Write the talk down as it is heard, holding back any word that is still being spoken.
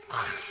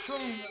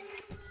Achtung!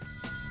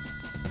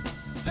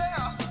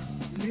 Yeah!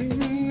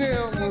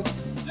 Yeah.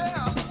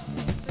 Yeah!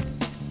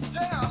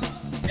 Yeah!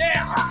 Yeah!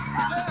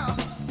 Yeah!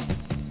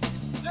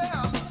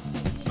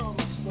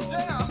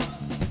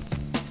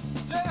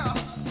 Yeah!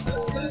 Yeah!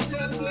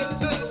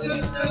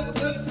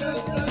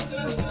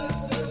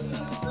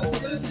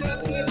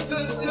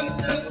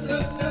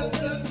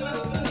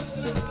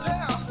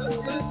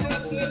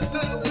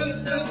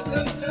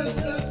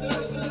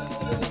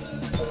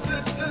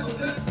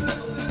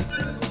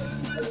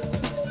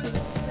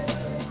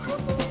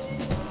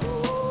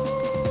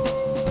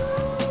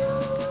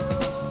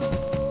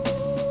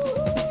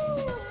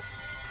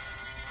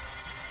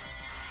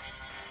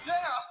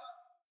 Yeah!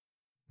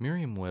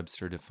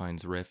 Merriam-Webster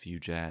defines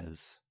refuge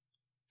as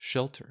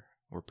shelter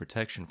or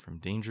protection from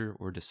danger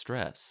or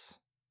distress,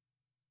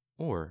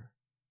 or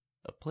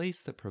a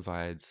place that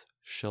provides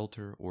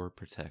shelter or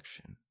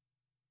protection,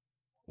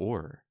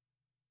 or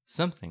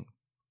something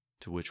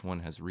to which one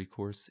has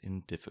recourse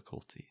in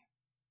difficulty.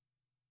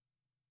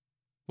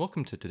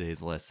 Welcome to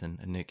today's lesson,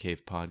 a Nick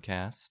Cave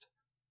podcast.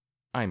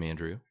 I'm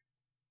Andrew,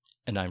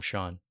 And I'm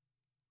Sean.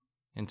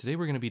 and today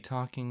we're going to be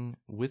talking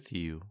with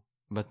you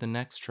about the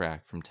next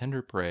track from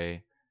Tender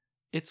Prey.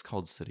 It's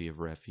called City of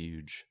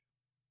Refuge.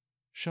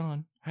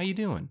 Sean, how you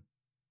doing?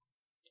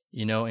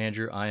 You know,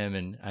 Andrew, I'm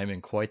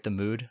in quite the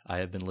mood. I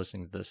have been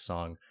listening to this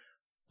song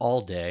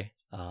all day.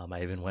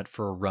 I even went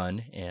for a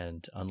run,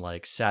 and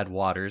unlike Sad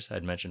Waters,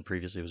 I'd mentioned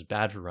previously, was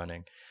bad for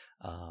running.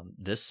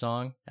 This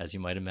song, as you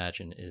might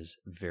imagine, is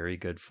very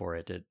good for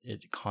it.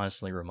 It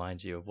constantly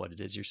reminds you of what it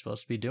is you're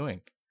supposed to be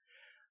doing.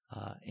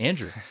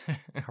 Andrew,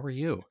 how are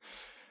you?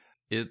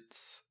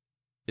 It's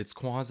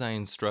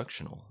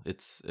quasi-instructional.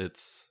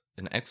 It's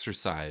an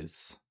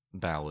exercise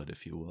ballad,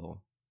 if you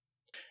will.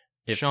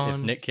 If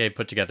Sean- Nick Cave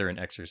put together an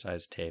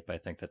exercise tape, I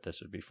think that this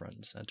would be front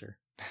and center.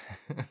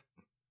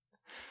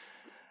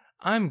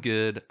 I'm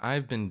good.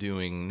 I've been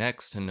doing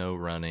next to no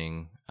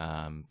running,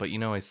 but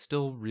I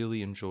still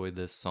really enjoy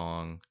this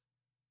song.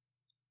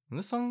 And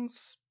this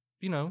song's,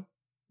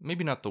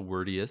 maybe not the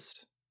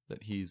wordiest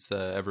that he's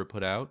ever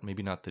put out,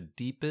 maybe not the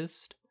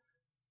deepest,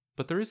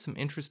 but there is some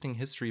interesting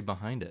history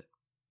behind it.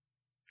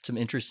 Some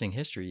interesting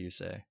history, you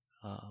say.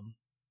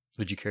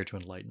 Would you care to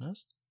enlighten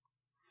us?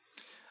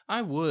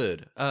 I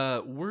would.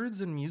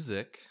 Words and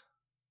music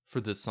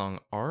for this song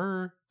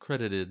are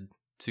credited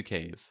to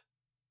Cave,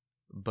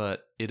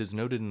 but it is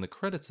noted in the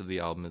credits of the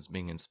album as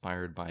being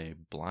inspired by a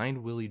Blind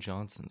Willie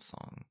Johnson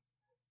song.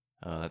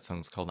 That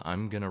song's called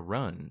I'm Gonna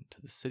Run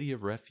to the City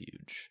of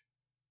Refuge.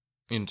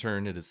 In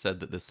turn, it is said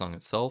that this song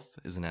itself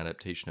is an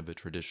adaptation of a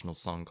traditional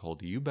song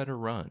called You Better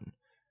Run,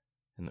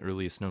 and the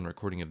earliest known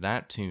recording of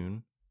that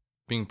tune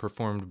being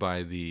performed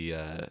by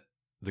the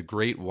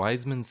Great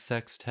Wiseman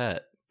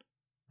Sextet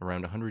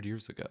around 100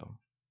 years ago.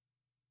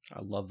 I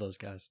love those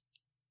guys.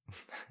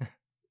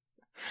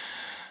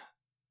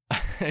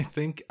 I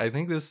think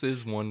this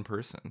is one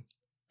person.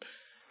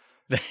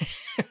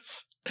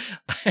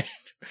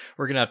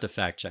 We're gonna have to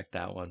fact check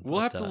that one. We'll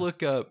have to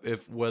look up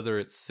whether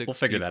it's six We'll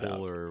figure people that out.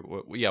 or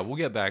what. Yeah, we'll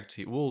get back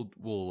to you.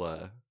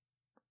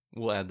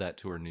 We'll add that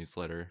to our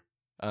newsletter.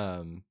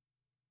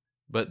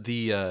 But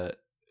the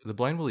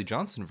Blind Willie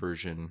Johnson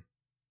version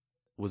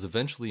was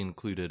eventually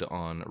included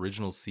on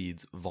Original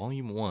Seeds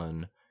Volume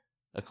 1,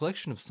 a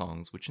collection of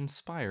songs which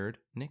inspired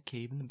Nick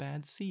Cave and the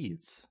Bad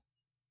Seeds.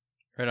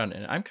 Right on.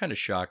 And I'm kind of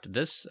shocked.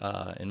 This,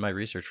 in my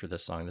research for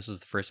this song, this is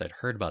the first I'd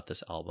heard about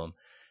this album.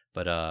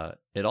 But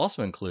it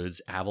also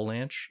includes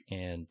Avalanche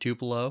and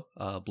Tupelo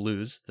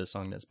Blues, the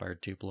song that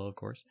inspired Tupelo, of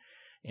course,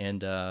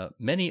 and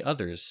many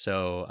others.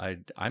 So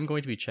I'm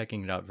going to be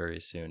checking it out very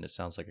soon. It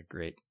sounds like a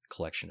great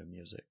collection of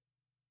music.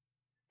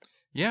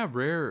 Yeah,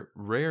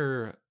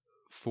 rare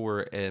for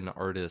an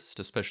artist,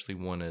 especially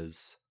one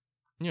as,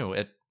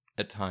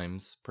 at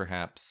times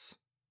perhaps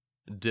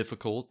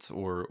difficult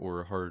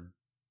or hard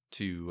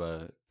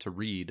to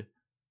read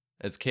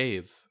as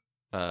Cave,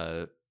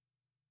 to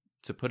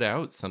put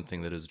out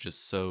something that is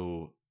just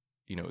so,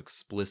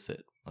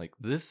 explicit. Like,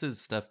 this is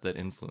stuff that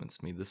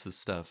influenced me. This is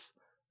stuff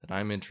that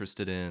I'm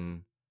interested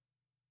in.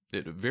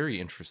 A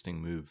very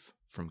interesting move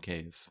from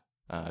Cave.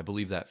 I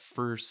believe that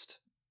first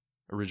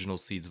Original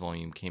Seeds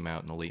volume came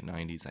out in the late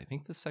 90s. I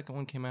think the second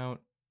one came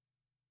out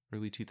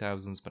early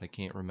 2000s, but I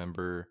can't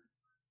remember.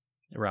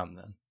 Around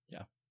then,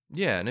 yeah.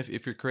 Yeah, and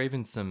if you're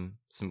craving some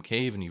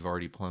Cave and you've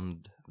already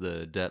plumbed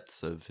the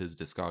depths of his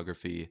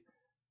discography,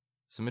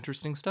 some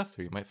interesting stuff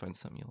there. You might find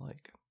something you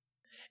like.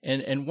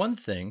 And one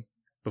thing,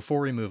 before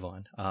we move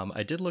on,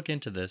 I did look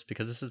into this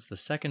because this is the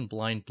second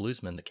blind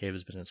bluesman that Cave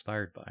has been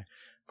inspired by.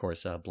 Of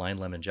course, Blind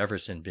Lemon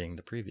Jefferson being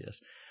the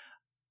previous.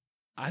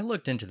 I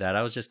looked into that.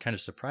 I was just kind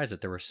of surprised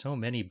that there were so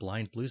many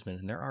blind bluesmen,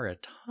 and there are a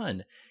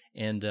ton.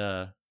 And,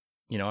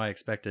 I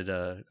expected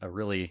a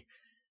really,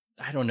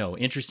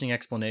 interesting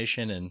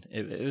explanation. And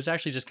it was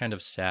actually just kind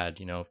of sad,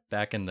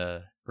 back in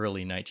the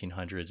early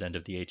 1900s, end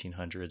of the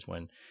 1800s,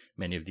 when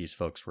many of these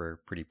folks were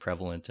pretty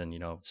prevalent, and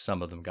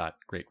some of them got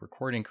great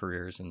recording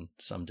careers and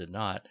some did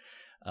not.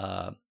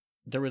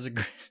 There was a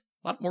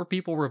lot more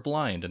people were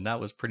blind, and that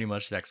was pretty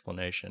much the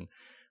explanation.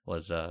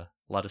 was a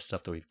lot of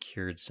stuff that we've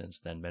cured since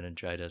then.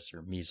 Meningitis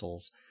or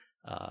measles,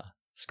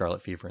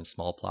 scarlet fever, and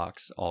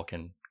smallpox all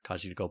can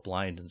cause you to go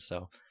blind. And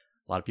so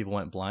a lot of people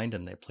went blind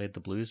and they played the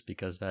blues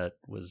because that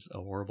was a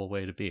horrible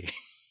way to be.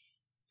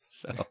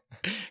 So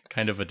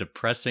kind of a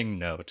depressing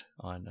note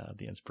on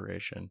the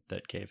inspiration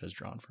that Cave has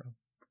drawn from.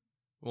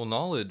 Well,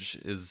 knowledge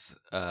is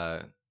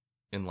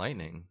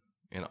enlightening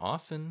and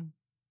often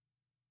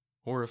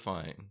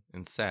horrifying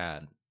and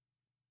sad.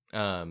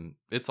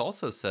 It's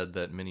also said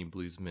that many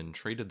bluesmen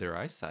traded their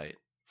eyesight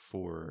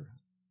for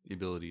the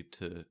ability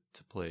to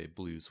play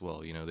blues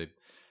well. You know, they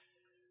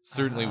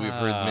certainly we've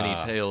heard many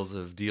tales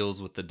of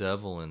deals with the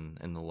devil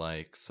and the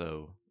like.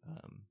 So,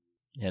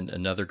 and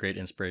another great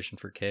inspiration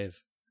for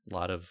Cave. A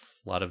lot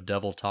of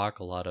devil talk,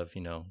 a lot of,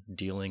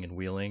 dealing and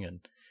wheeling, and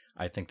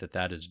I think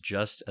that is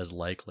just as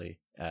likely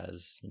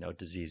as,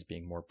 disease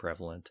being more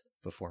prevalent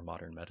before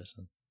modern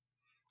medicine.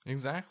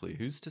 Exactly.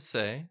 Who's to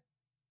say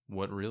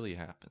what really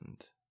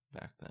happened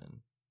back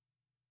then?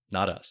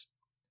 Not us.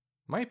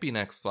 Might be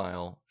next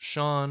file.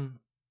 Sean,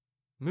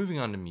 moving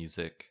on to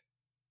music.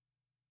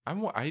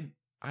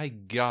 I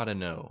gotta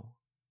know,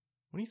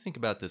 what do you think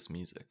about this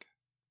music?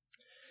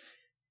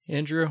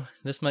 Andrew,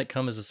 this might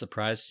come as a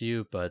surprise to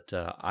you, but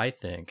I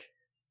think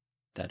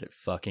that it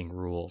fucking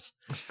rules.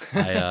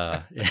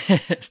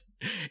 It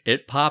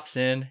pops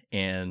in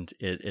and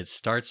it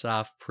starts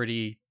off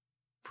pretty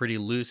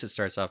loose. It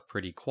starts off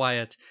pretty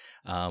quiet.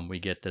 We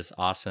get this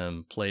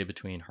awesome play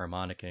between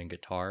harmonica and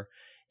guitar,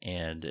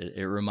 and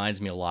it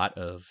reminds me a lot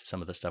of some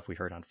of the stuff we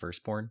heard on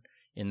Firstborn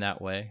in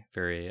that way.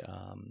 Very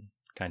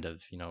kind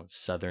of,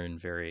 southern,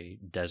 very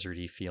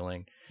deserty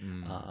feeling.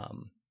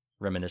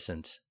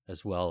 Reminiscent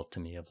as well to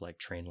me of like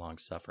Train Long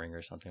Suffering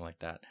or something like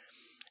that.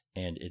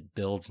 And it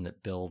builds and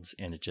it builds,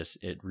 and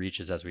it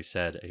reaches, as we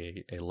said,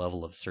 a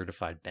level of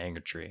certified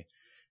bangertry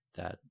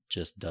that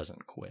just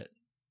doesn't quit.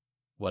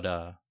 What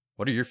are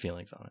your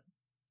feelings on it?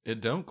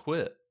 It don't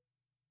quit.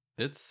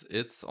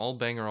 It's all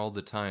banger all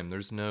the time.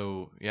 There's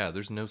no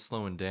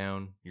slowing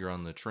down. You're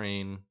on the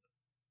train.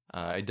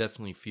 I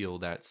definitely feel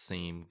that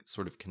same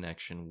sort of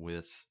connection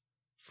with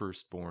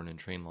Firstborn and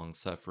Train Long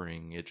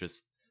Suffering. It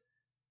just,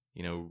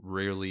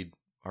 rarely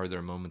are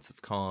there moments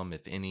of calm,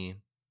 if any.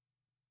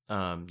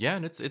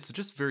 And it's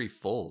just very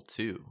full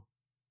too.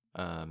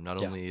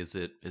 Not only is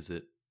it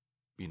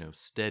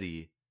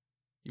steady,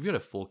 you've got a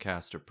full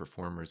cast of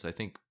performers. I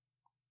think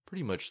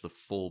pretty much the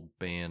full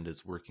band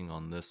is working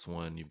on this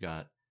one. You've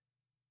got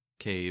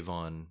Cave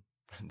on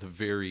the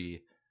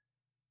very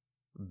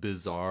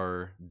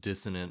bizarre,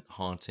 dissonant,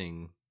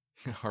 haunting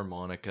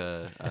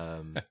harmonica.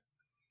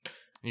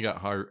 You got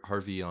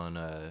Harvey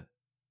on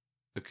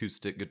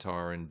acoustic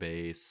guitar and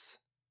bass.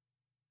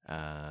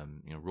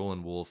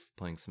 Roland Wolf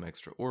playing some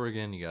extra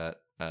organ. You got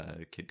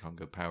Kid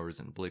Congo Powers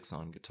and Blix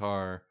on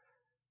guitar.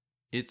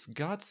 It's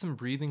got some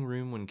breathing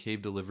room when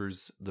Cave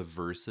delivers the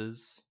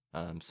verses,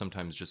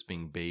 sometimes just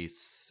being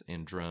bass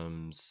and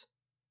drums,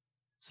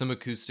 some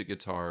acoustic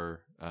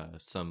guitar,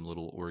 some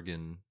little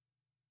organ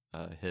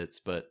hits.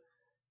 But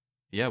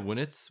yeah, when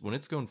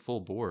it's going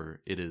full bore,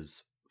 it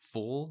is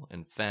full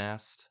and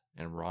fast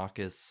and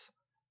raucous,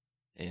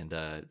 and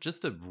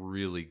just a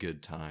really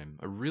good time.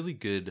 A really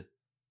good,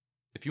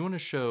 if you want to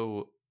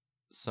show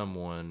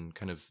someone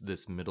kind of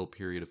this middle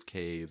period of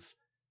Cave,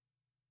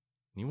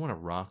 and you want to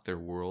rock their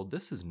world,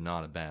 this is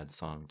not a bad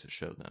song to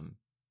show them.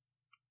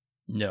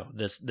 No,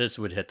 this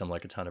would hit them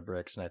like a ton of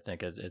bricks, and I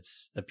think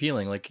it's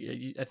appealing. Like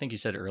I think you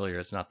said earlier,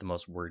 it's not the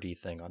most wordy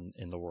thing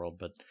in the world,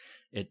 but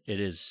it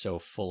is so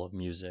full of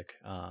music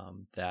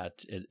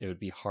that it would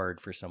be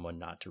hard for someone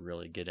not to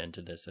really get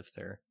into this if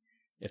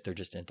they're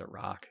just into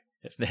rock.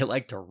 If they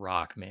like to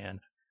rock,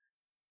 man.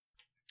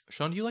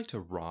 Sean, do you like to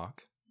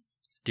rock?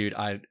 Dude,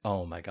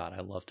 oh my God,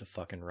 I love to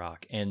fucking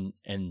rock. And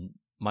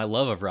my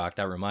love of rock,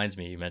 that reminds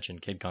me, you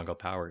mentioned Kid Congo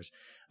Powers.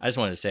 I just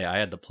wanted to say I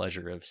had the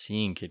pleasure of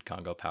seeing Kid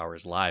Congo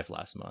Powers live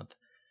last month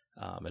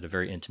at a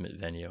very intimate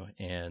venue.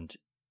 And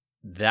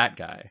that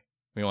guy,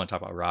 we want to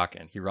talk about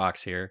rocking. He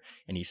rocks here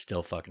and he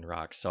still fucking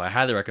rocks. So I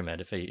highly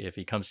recommend if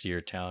he comes to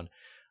your town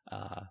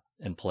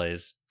and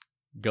plays,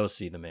 go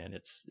see the man.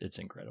 It's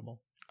incredible.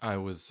 I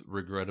was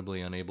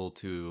regrettably unable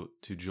to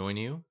join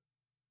you,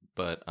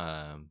 but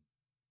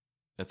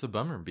it's a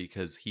bummer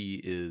because he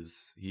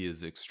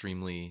is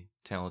extremely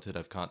talented.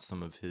 I've caught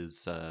some of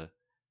his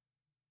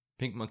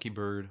Pink Monkey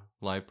Bird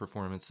live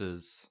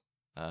performances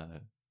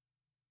on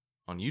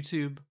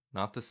YouTube.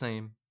 Not the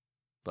same,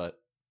 but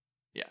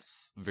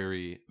yes,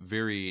 very,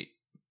 very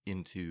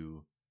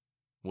into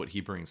what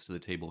he brings to the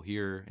table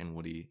here and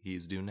what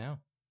he's doing now.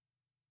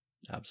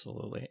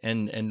 Absolutely.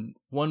 And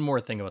one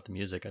more thing about the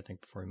music, I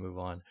think, before we move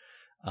on.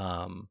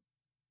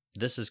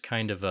 This is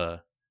kind of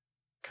a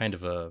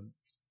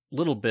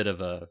little bit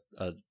of a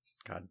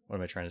God, what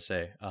am I trying to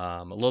say?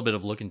 A little bit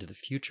of look into the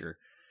future,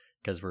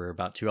 because we're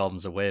about 2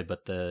 albums away.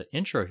 But the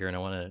intro here, and I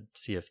want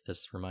to see if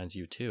this reminds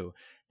you too.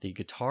 The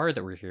guitar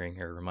that we're hearing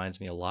here reminds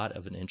me a lot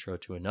of an intro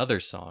to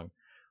another song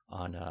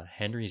on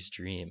Henry's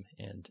Dream,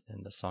 and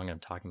the song I'm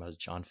talking about is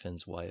John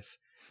Finn's Wife.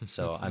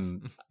 So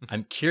I'm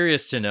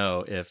curious to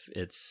know if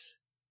it's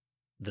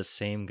the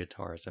same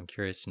guitars. I'm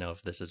curious to know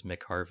if this is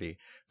Mick Harvey,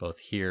 both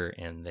here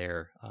and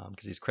there,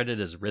 because he's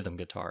credited as rhythm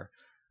guitar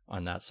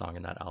on that song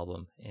and that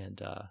album,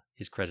 and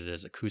he's credited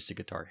as acoustic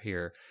guitar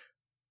here,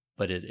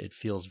 but it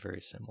feels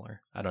very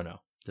similar. I don't know,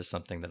 just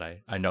something that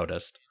I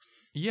noticed.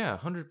 Yeah,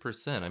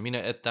 100%. I mean,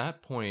 at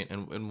that point,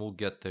 and we'll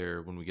get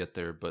there when we get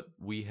there, but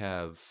we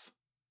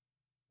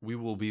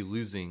will be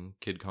losing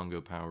Kid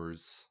Congo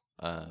Powers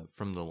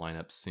from the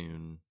lineup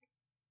soon.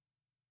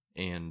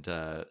 And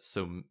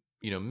so,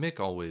 Mick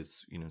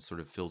always, sort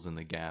of fills in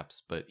the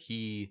gaps, but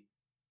he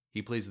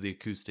plays the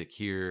acoustic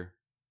here.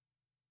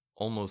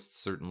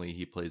 Almost certainly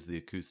he plays the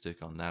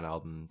acoustic on that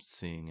album,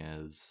 seeing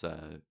as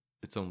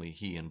it's only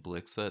he and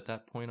Blixa at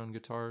that point on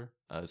guitar,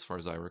 as far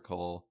as I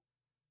recall.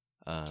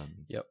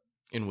 Yep.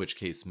 In which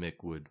case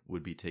Mick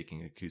would be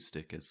taking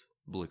acoustic, as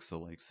Blixa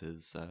likes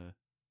his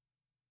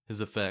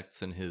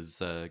effects and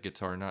his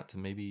guitar not to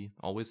maybe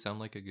always sound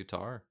like a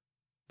guitar.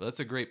 But that's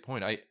a great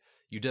point.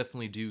 You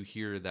definitely do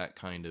hear that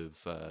kind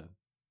of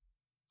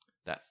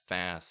that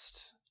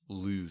fast,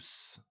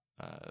 loose,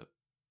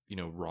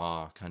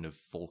 raw kind of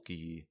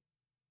folky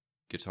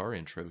guitar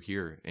intro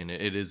here, and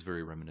it is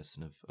very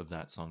reminiscent of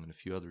that song and a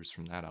few others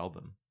from that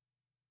album.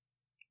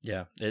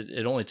 Yeah,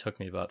 it only took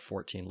me about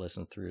 14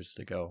 listen throughs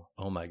to go,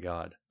 oh my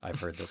god, I've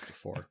heard this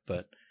before.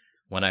 But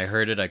when I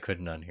heard it, I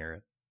couldn't unhear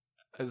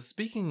it.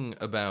 Speaking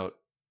about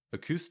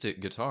acoustic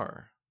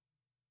guitar,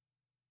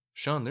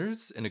 Sean,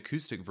 there's an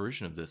acoustic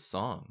version of this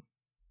song.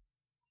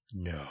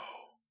 No.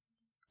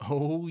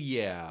 Oh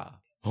yeah.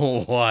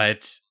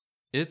 What?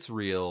 It's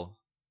real.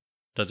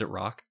 Does it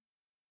rock?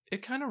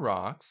 It kind of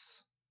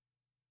rocks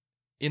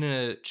in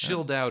a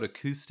chilled out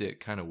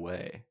acoustic kind of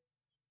way.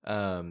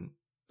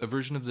 A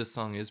version of this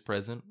song is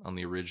present on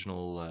the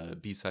original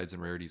B-Sides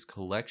and Rarities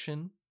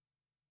collection,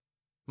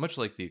 much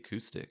like the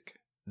acoustic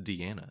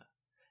Deanna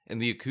and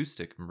the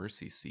acoustic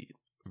Mercy Seat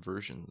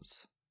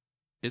versions.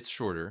 It's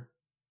shorter,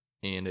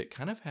 and it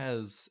kind of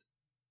has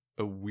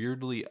a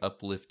weirdly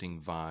uplifting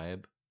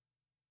vibe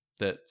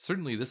that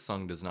certainly this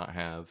song does not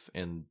have,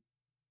 and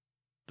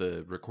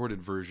the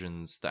recorded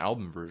versions, the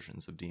album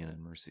versions of Deanna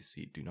and Mercy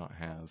Seat do not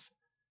have.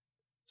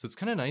 So it's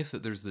kind of nice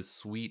that there's this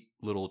sweet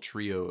little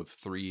trio of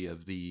three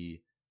of the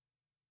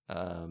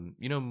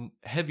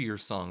heavier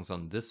songs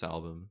on this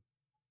album,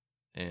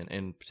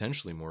 and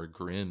potentially more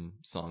grim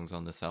songs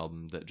on this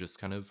album that just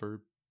kind of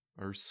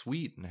are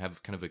sweet and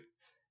have kind of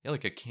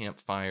like a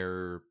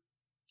campfire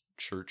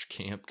church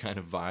camp kind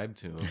of vibe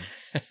to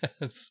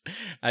them.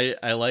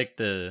 I like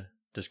the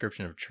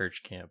description of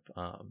church camp.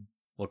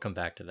 We'll come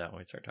back to that when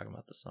we start talking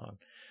about the song.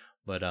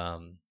 But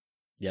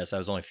yes, I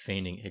was only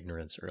feigning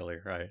ignorance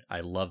earlier.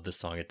 I love the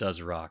song. It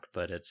does rock,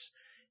 but it's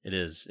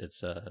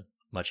a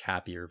much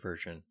happier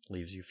version.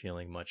 Leaves you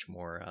feeling much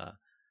more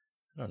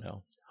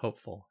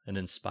hopeful and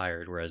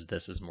inspired, whereas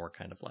this is more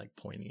kind of like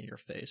pointing in your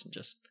face and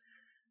just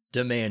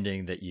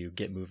demanding that you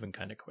get moving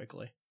kind of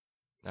quickly.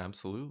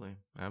 Absolutely.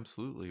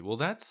 Well,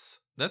 that's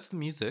the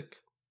music.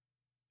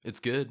 It's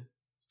good.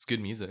 It's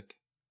good music.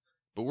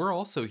 But we're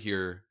also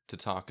here to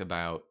talk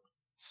about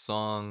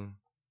song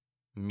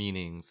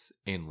meanings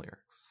and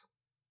lyrics.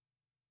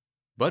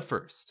 But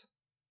first,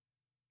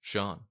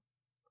 Sean.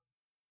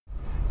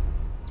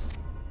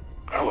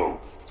 Hello.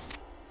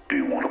 Do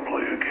you want to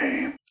play a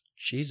game?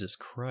 Jesus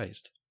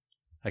Christ.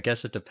 I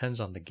guess it depends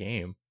on the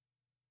game.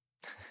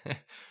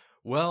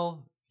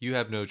 Well, you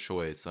have no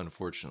choice,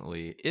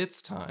 unfortunately.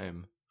 It's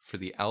time for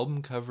the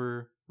album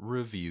cover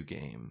review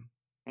game.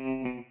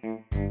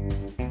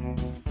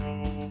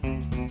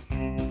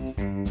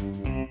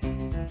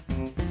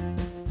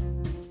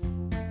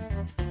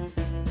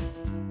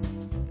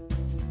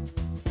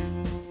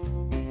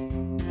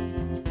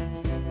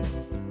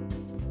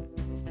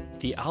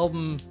 The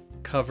album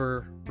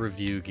cover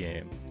review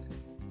game.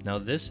 Now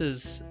this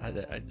is,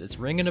 it's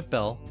ringing a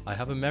bell. I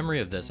have a memory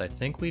of this. I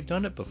think we've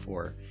done it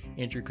before.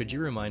 Andrew, could you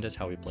remind us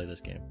how we play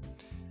this game?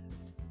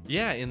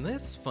 Yeah, in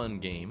this fun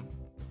game,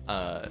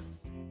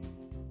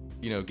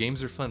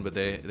 games are fun, but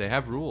they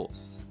have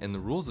rules. And the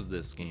rules of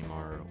this game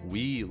are,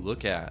 we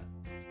look at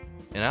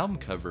an album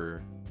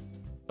cover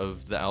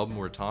of the album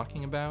we're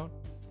talking about.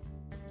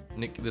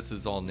 This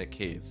is all Nick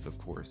Cave, of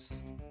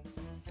course.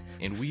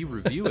 And we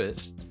review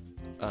it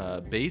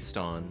based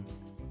on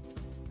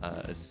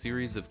a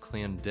series of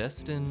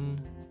clandestine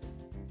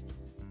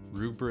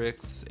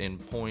rubrics and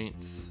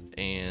points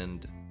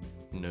and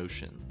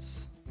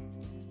notions.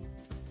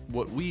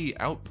 What we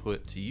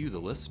output to you, the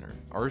listener,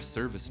 our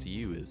service to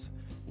you, is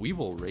we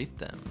will rate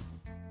them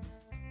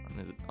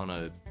on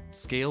a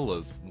scale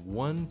of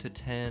 1 to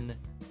 10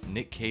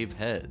 Nick Cave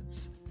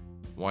heads.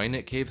 Why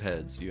Nick Cave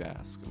heads, you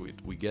ask?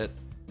 We get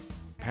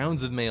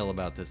pounds of mail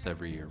about this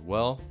every year.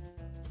 Well,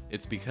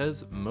 it's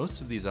because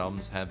most of these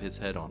albums have his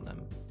head on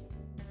them.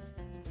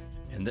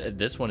 And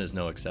this one is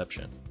no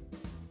exception.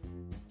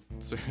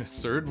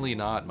 Certainly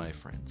not, my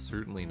friend.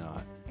 Certainly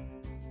not.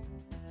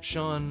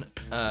 Sean,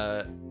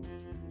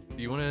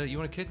 you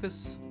wanna kick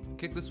this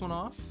one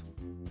off?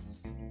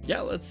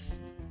 Yeah,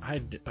 let's.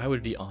 I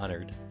would be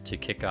honored to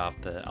kick off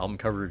the album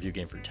cover review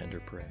game for Tender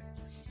Prey.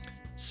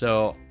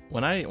 So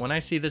When I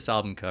see this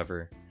album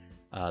cover,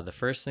 the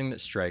first thing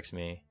that strikes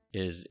me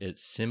is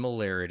its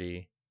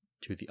similarity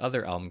to the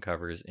other album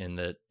covers in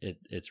that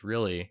it's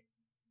really,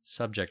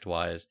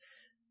 subject-wise,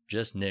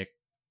 just Nick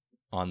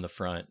on the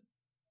front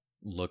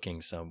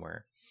looking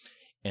somewhere.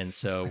 And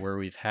so where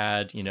we've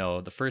had,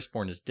 the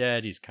firstborn is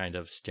dead, he's kind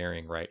of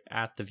staring right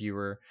at the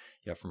viewer.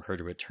 You have From Her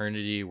to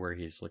Eternity, where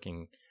he's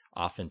looking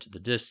off into the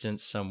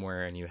distance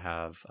somewhere, and you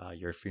have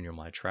Your Funeral,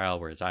 My Trial,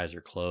 where his eyes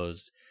are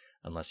closed,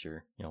 unless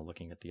you're,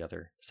 looking at the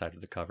other side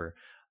of the cover.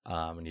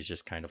 And he's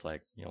just kind of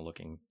like,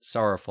 looking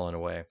sorrowful in a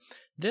way.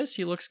 This,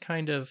 he looks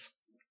kind of,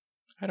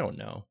 I don't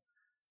know,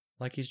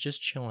 like he's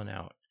just chilling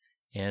out.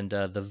 And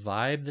the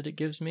vibe that it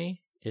gives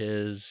me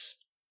is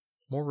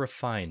more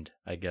refined,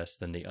 I guess,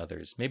 than the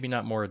others. Maybe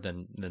not more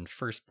than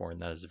Firstborn.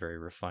 That is a very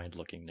refined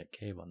looking Nick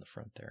Cave on the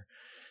front there.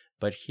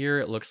 But here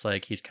it looks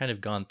like he's kind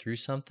of gone through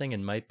something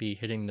and might be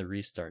hitting the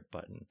restart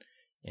button.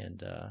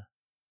 And,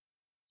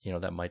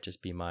 that might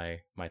just be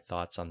my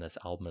thoughts on this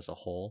album as a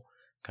whole,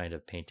 kind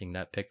of painting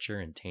that picture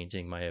and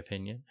tainting my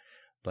opinion.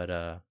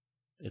 But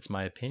it's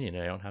my opinion,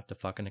 and I don't have to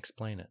fucking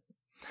explain it.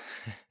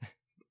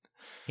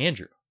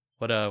 Andrew,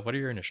 what are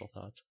your initial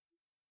thoughts?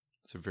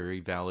 Those are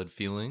very valid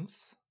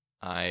feelings.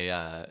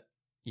 I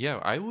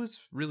was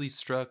really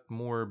struck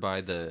more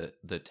by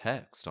the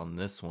text on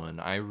this one.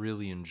 I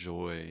really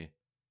enjoy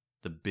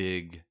the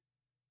big,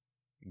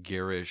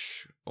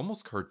 garish,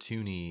 almost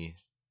cartoony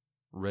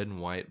red and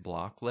white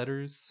block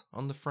letters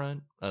on the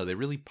front. They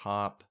really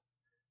pop.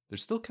 They're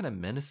still kind of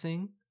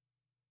menacing.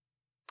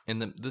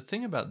 And the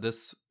thing about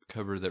this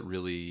cover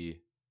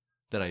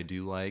that I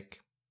do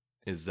like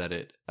is that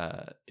it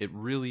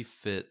really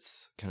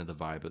fits kind of the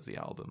vibe of the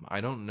album.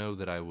 I don't know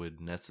that I would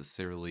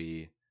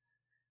necessarily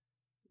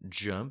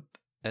jump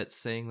at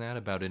saying that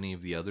about any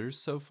of the others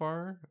so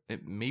far.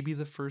 It may be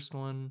the first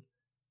one,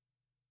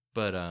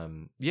 but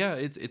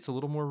it's a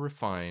little more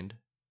refined.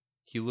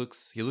 He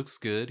looks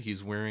good.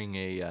 He's wearing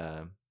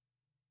a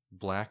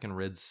black and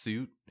red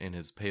suit, and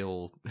his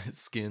pale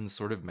skin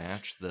sort of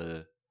match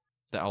the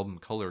album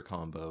color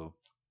combo.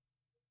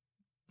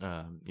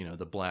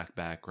 The black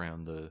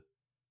background, the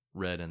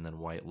red and then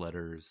white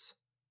letters.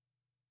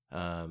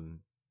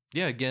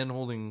 Again,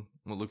 holding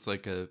what looks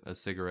like a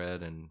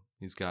cigarette, and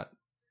he's got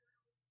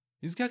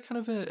kind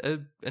of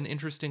an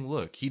interesting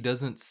look. He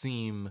doesn't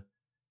seem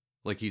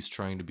like he's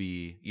trying to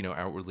be,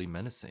 outwardly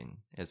menacing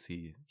as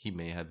he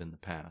may have in the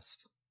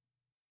past.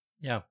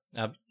 Yeah,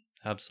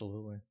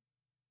 absolutely.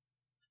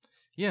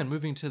 Yeah, and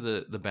moving to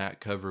the back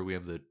cover, we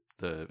have the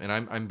and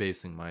I'm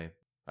basing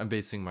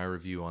my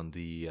review on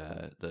the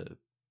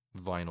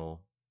vinyl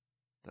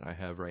that I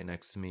have right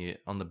next to me.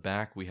 On the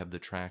back, we have the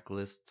track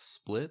list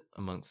split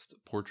amongst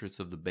portraits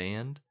of the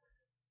band.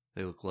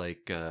 They look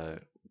like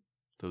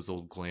those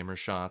old glamour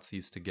shots you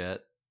used to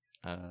get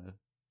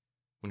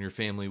when your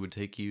family would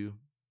take you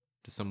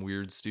to some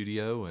weird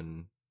studio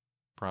and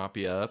prop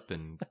you up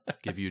and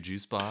give you a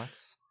juice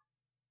box.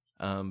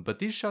 But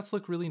these shots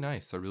look really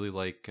nice. I really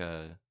like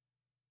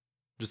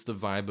just the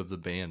vibe of the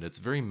band. It's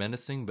very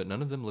menacing, but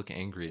none of them look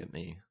angry at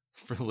me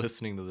for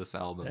listening to this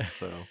album.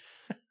 So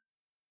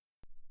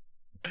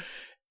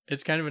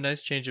it's kind of a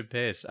nice change of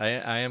pace.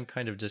 I am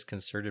kind of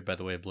disconcerted by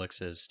the way Blix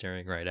is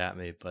staring right at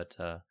me, but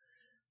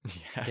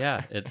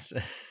yeah,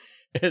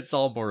 it's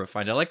all more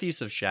refined. I like the use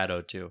of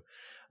shadow too.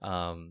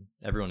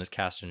 Everyone is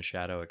cast in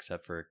shadow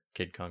except for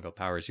Kid Congo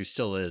Powers, who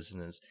still is,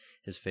 and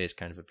his face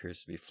kind of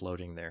appears to be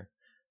floating there.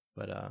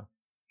 But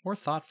more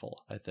thoughtful,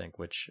 I think,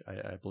 which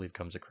I believe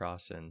comes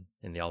across in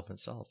the album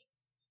itself.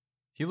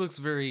 He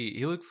looks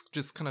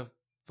just kind of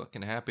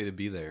fucking happy to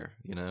be there,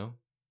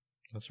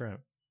 That's right.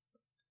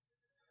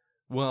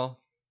 Well,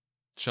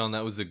 Sean,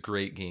 that was a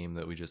great game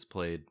that we just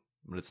played,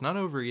 but it's not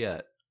over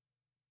yet.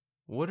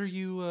 What are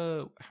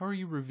you, how are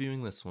you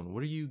reviewing this one?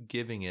 What are you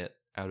giving it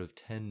out of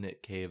 10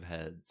 Nick Cave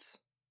heads?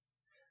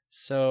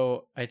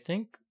 So I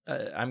think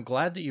I'm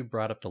glad that you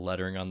brought up the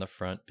lettering on the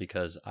front,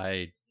 because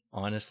I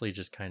honestly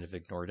just kind of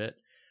ignored it.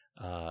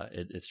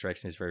 It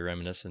strikes me as very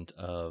reminiscent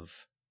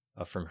of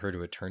From Her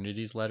to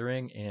Eternity's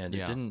lettering, and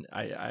it didn't.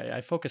 I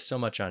focused so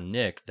much on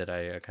Nick that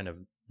I kind of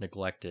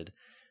neglected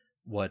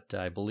what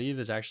I believe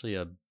is actually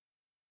a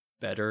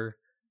better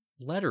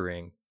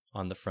lettering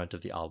on the front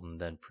of the album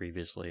than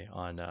previously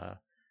on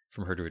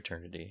From Her to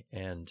Eternity.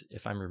 And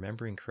if I'm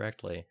remembering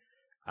correctly,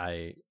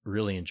 I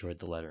really enjoyed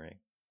the lettering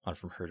on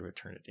From Her to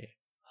Eternity.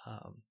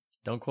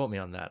 Don't quote me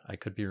on that. I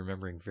could be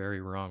remembering very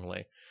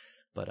wrongly,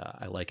 but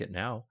I like it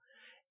now.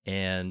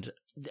 And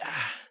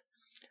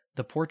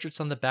the portraits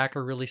on the back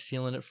are really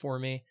sealing it for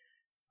me.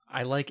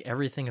 I like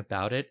everything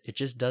about it. It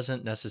just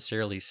doesn't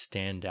necessarily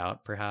stand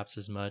out perhaps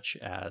as much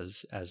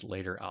as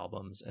later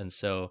albums. And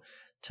so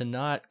to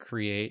not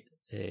create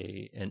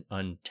an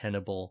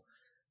untenable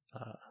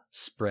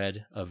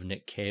spread of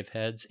Nick Cave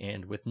heads,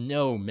 and with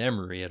no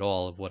memory at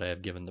all of what I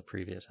have given the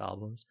previous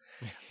albums,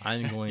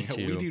 I'm going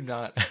to...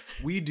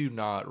 We do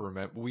not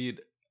remember.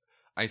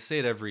 I say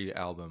it every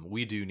album.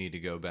 We do need to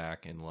go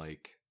back and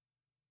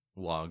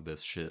log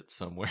this shit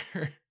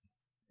somewhere.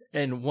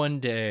 And one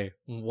day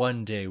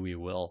we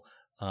will.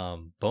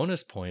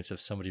 Bonus points if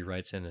somebody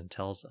writes in and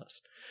tells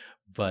us.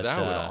 But that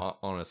would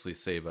honestly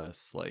save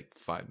us like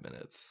 5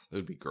 minutes. It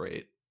would be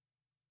great.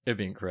 It'd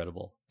be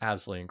incredible.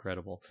 Absolutely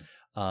incredible.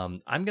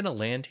 I'm going to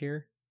land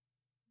here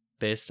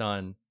based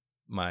on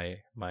my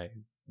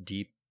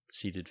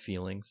deep-seated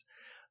feelings.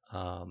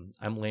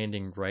 I'm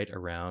landing right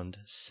around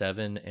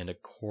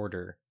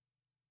 7.25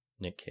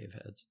 Nick Cave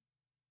heads.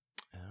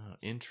 Oh,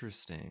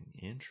 interesting.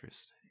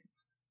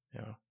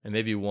 Yeah. And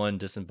maybe 1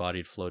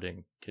 disembodied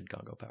floating Kid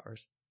Congo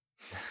powers.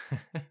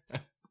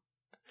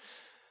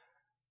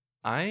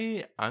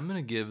 I'm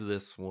gonna give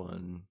this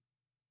one,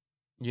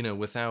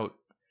 without.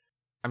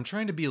 I'm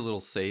trying to be a little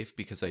safe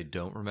because I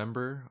don't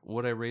remember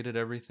what I rated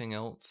everything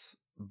else,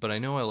 but I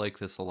know I like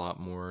this a lot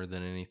more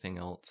than anything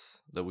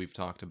else that we've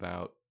talked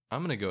about.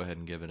 I'm gonna go ahead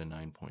and give it a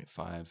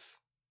 9.5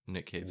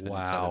 Nick Cave heads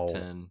out of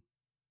 10.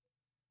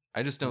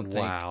 I just don't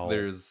think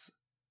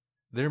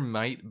there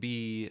might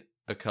be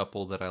a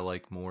couple that I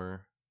like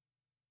more.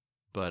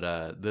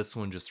 But this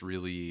one just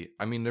really,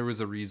 there was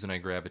a reason I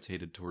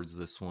gravitated towards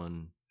this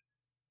one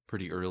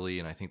pretty early,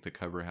 and I think the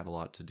cover had a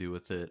lot to do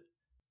with it.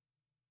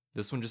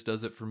 This one just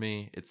does it for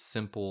me. It's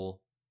simple.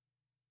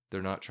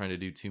 They're not trying to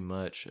do too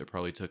much. It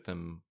probably took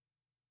them,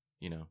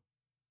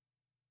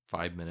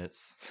 5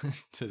 minutes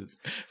to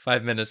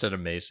 5 minutes at a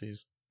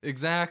Macy's.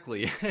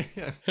 Exactly.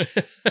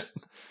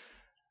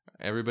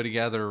 Everybody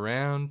gather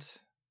around,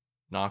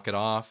 knock it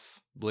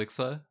off,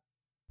 Blixa,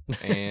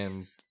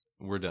 and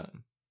we're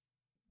done.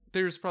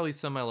 There's probably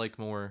some I like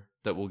more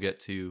that we'll get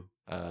to.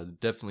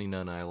 Definitely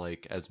none I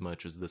like as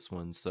much as this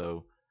one,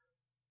 so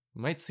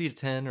you might see a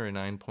 10 or a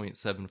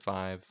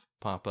 9.75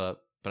 pop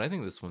up, but I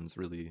think this one's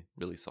really,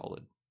 really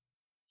solid.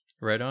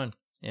 Right on.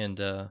 And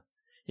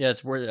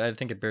it's worth. I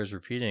think it bears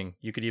repeating.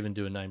 You could even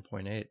do a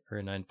 9.8 or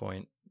a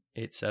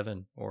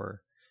 9.87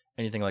 or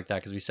anything like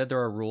that, because we said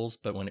there are rules,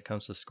 but when it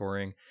comes to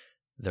scoring,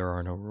 there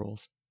are no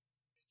rules.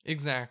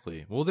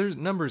 Exactly. Well, there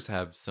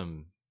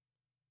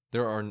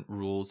are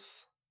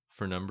rules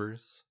for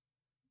numbers,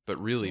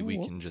 but really we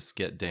can just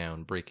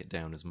break it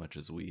down as much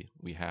as we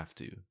have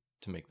to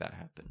make that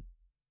happen.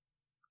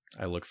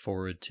 I look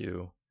forward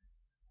to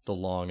the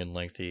long and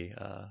lengthy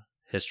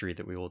history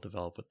that we will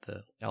develop with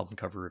the album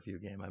cover review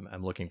game.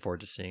 I'm looking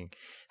forward to seeing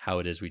how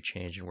it is we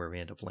change and where we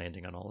end up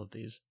landing on all of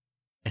these,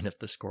 and if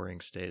the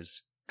scoring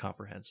stays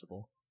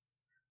comprehensible.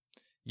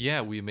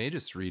 Yeah, we may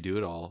just redo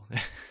it all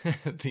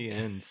at the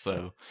end.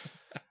 So,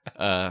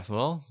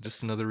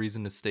 just another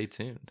reason to stay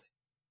tuned.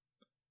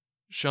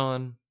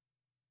 Sean,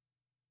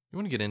 you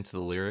want to get into the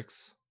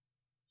lyrics?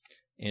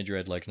 Andrew,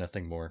 I'd like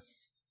nothing more.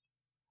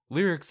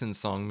 Lyrics and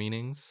song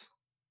meanings.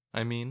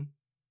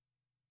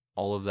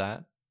 All of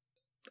that.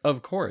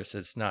 Of course,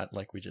 it's not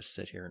like we just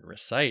sit here and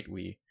recite.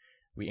 We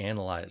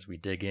analyze, we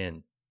dig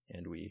in,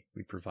 and we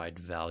provide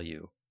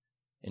value,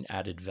 and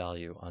added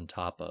value on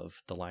top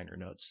of the liner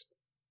notes.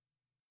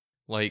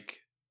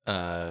 Like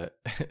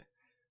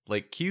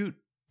cute,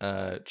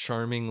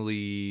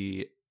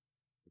 charmingly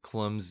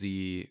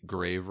clumsy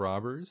grave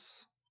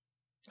robbers.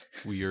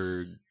 We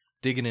are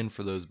digging in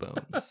for those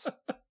bones.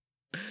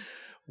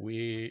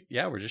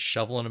 We're just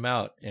shoveling them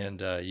out,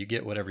 and you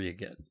get whatever you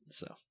get.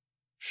 So,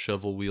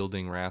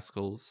 shovel-wielding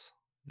rascals.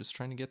 Just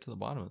trying to get to the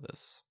bottom of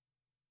this.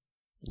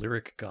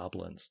 Lyric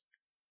goblins.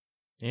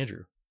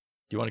 Andrew,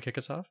 do you want to kick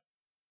us off?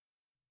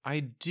 I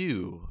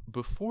do.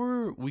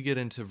 Before we get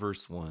into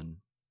verse 1,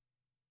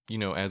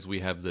 as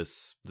we have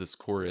this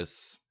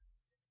chorus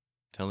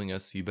telling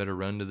us you better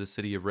run to the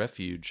city of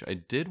refuge, I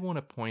did want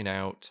to point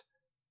out,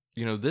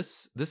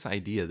 this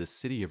idea, this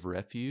city of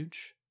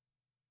refuge,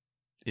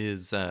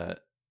 is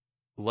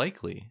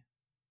likely,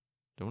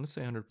 don't want to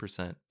say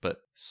 100%,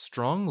 but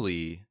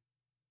strongly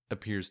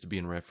appears to be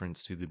in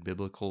reference to the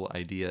biblical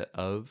idea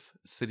of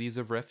cities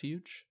of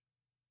refuge,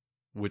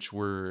 which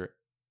were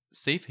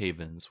safe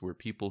havens where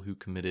people who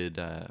committed,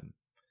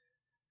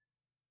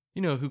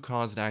 who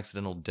caused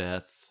accidental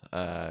death,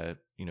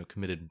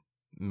 committed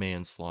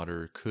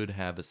manslaughter could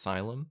have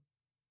asylum.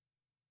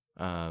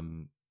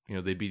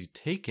 They'd be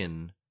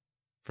taken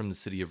from the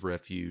city of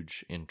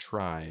refuge and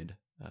tried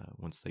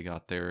once they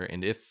got there,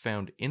 and if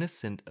found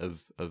innocent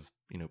of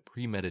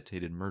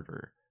premeditated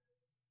murder,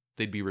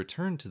 they'd be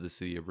returned to the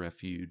city of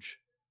refuge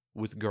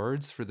with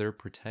guards for their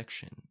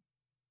protection.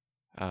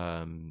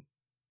 I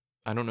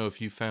don't know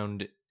if you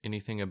found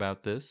anything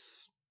about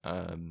this,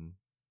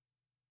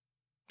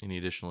 any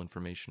additional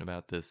information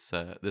about this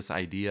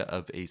idea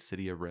of a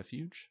city of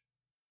refuge?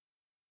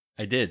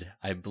 I did.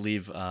 I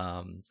believe,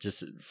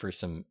 just for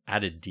some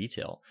added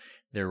detail,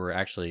 there were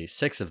actually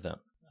 6 of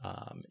them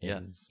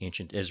in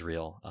ancient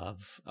Israel,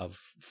 of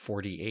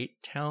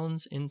 48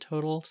 towns in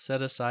total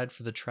set aside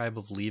for the tribe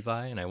of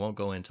Levi, and I won't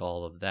go into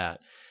all of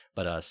that,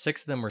 but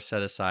 6 of them were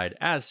set aside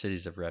as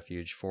cities of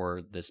refuge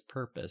for this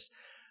purpose.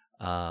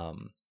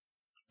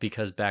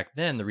 Because back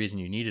then, the reason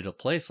you needed a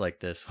place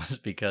like this was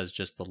because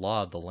just the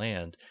law of the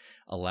land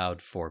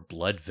allowed for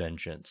blood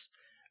vengeance,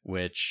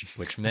 which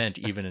meant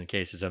even in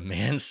cases of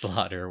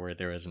manslaughter where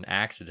there was an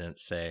accident,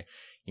 say,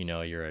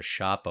 you're a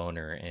shop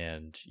owner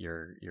and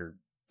your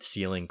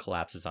ceiling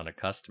collapses on a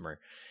customer.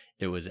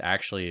 It was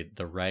actually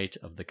the right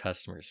of the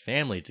customer's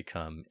family to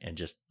come and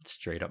just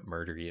straight up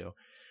murder you.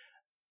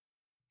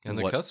 And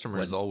the customer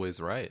is always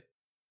right.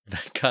 The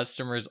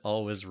customer's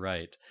always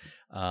right.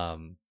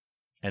 And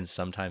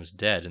sometimes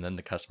dead, and then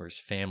the customer's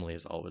family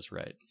is always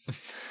right.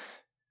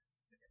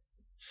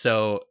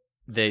 So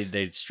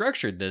they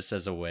structured this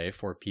as a way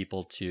for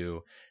people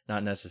to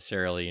not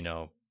necessarily,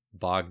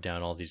 bog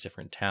down all these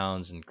different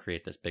towns and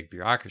create this big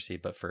bureaucracy,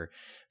 but for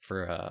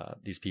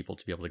these people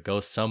to be able to go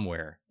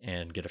somewhere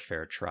and get a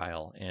fair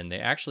trial. And they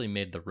actually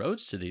made the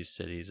roads to these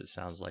cities, it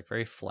sounds like,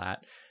 very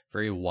flat,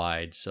 very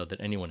wide, so that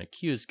anyone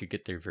accused could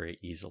get there very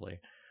easily.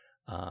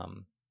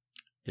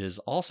 It is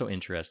also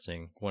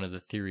interesting, one of the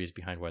theories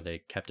behind why they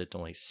kept it to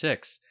only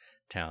 6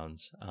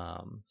 towns,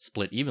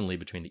 split evenly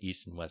between the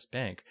East and West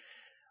Bank,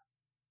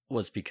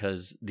 was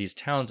because these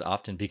towns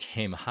often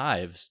became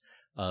hives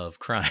of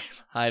crime,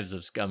 hives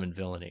of scum and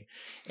villainy.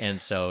 And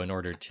so in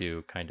order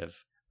to kind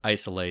of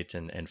isolate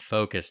and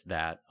focus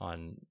that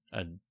on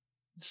a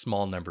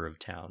small number of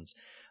towns,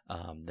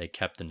 they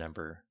kept the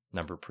number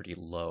pretty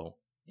low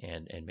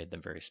and made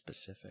them very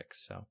specific.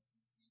 So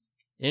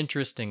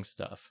interesting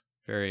stuff.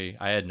 I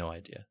had no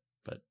idea,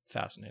 but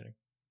fascinating.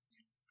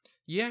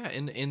 Yeah,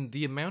 and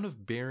the amount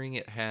of bearing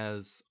it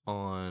has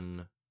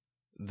on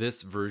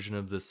this version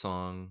of the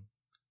song,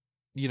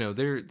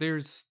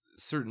 there's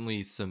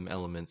certainly some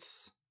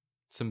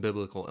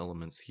biblical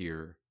elements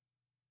here,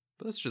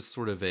 but that's just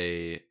sort of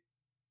a,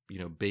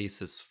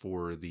 basis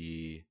for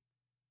the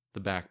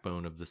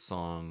backbone of the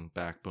song,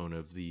 backbone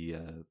of the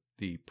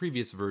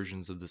previous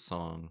versions of the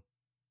song.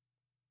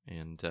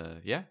 And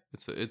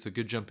it's a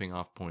good jumping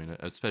off point,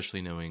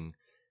 especially knowing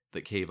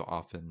that Cave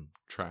often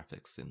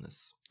traffics in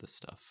this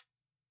stuff.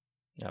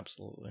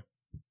 Absolutely.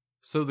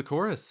 So the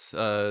chorus,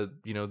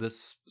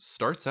 this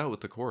starts out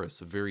with the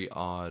chorus, a very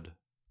odd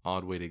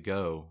way to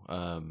go.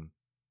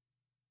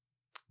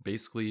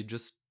 Basically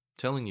just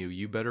telling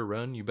you better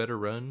run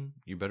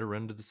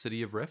to the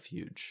city of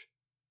refuge.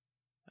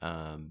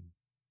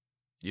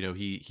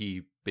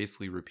 He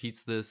basically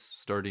repeats this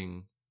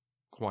starting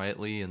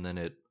quietly, and then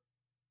it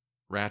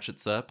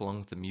ratchets up along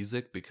with the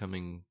music,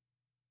 becoming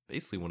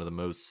basically one of the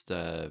most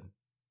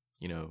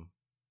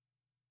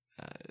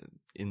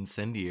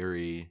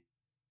incendiary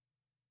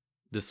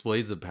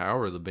displays of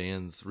power the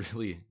band's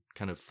really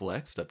kind of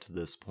flexed up to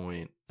this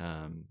point.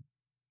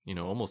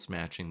 Almost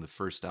matching the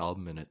first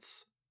album in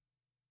its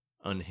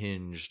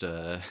unhinged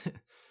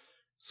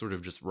sort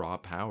of just raw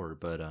power.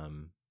 But I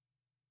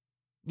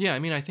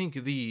think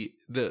the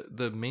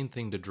main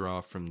thing to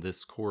draw from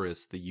this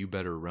chorus, the "You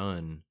Better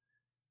Run,"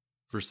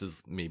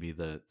 versus maybe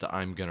the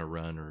 "I'm gonna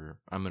run" or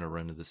 "I'm gonna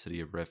run to the city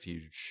of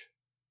refuge"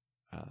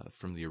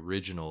 from the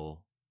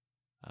original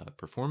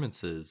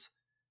performances,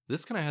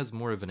 this kind of has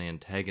more of an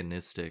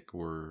antagonistic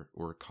or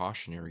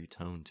cautionary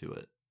tone to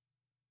it.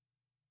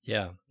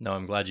 Yeah, no,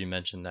 I'm glad you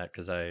mentioned that,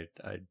 because I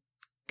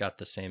got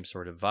the same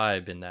sort of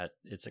vibe in that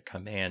it's a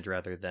command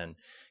rather than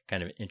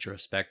kind of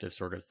introspective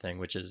sort of thing,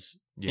 which is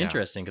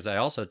interesting, because I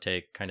also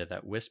take kind of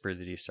that whisper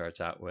that he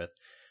starts out with,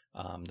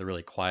 the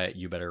really quiet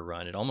 "You better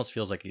run." It almost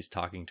feels like he's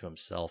talking to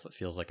himself. It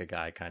feels like a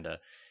guy kind of,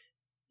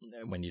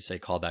 when you say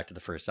call back to the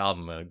first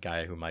album, a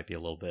guy who might be a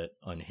little bit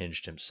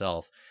unhinged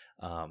himself,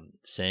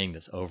 saying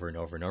this over and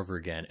over and over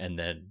again, and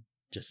then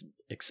just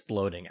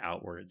exploding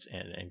outwards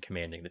and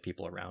commanding the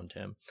people around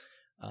him.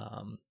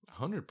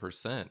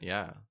 100%,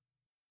 yeah.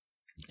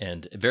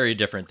 And very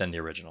different than the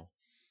original.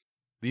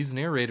 These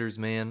narrators,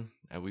 man,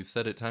 we've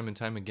said it time and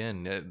time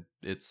again,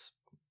 it's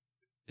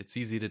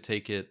easy to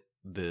take it,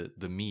 the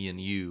me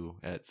and you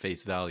at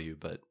face value,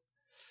 but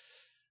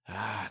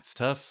it's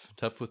tough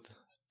with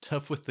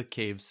the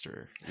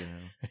Cavester,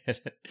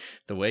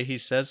 The way he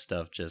says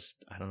stuff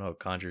just, I don't know,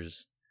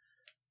 conjures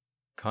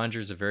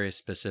a very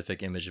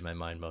specific image in my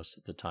mind most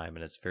of the time,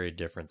 and it's very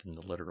different than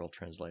the literal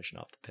translation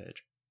off the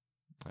page.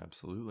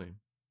 Absolutely.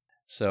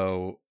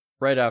 So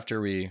right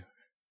after we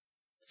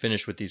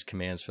finish with these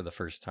commands for the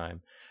first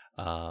time,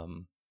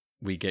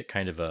 we get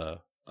kind of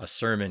a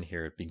sermon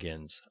here. It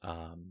begins,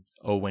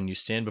 "Oh, when you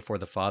stand before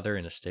the Father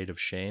in a state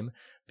of shame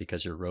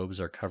because your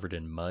robes are covered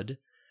in mud,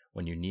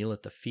 when you kneel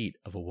at the feet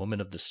of a woman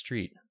of the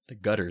street, the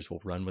gutters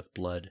will run with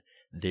blood.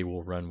 They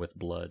will run with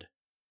blood."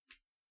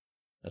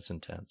 That's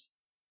intense.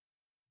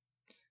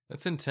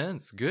 That's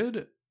intense.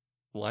 Good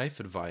life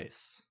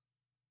advice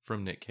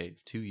from Nick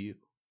Cave to you.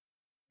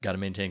 Got to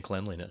maintain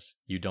cleanliness.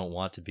 You don't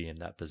want to be in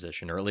that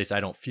position, or at least I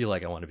don't feel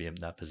like I want to be in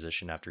that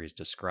position after he's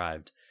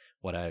described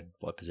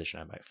what position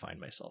I might find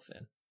myself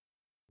in.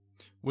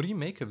 What do you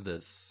make of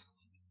this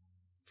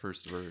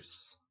first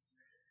verse?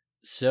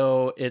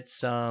 So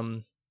it's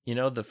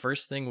the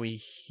first thing we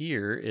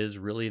hear is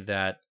really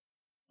that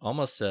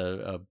almost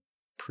a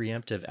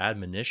preemptive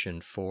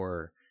admonition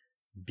for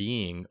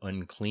being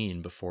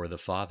unclean before the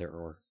Father,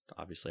 or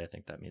obviously I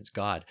think that means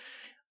God.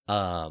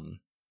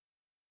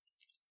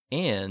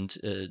 And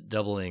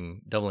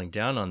doubling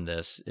down on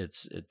this,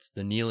 it's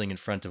the kneeling in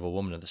front of a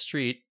woman of the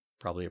street,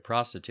 probably a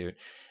prostitute.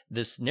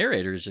 This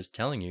narrator is just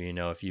telling you,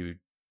 if you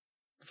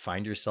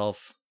find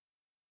yourself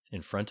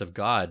in front of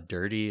God,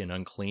 dirty and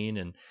unclean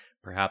and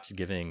perhaps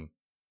giving,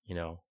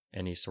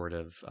 any sort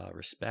of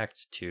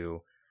respect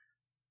to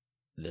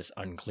this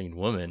unclean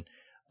woman,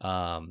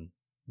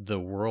 the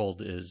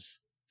world is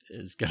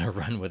going to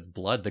run with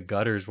blood. The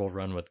gutters will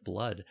run with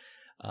blood.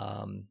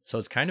 So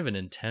it's kind of an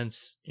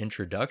intense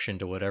introduction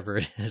to whatever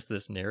it is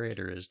this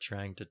narrator is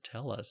trying to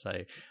tell us.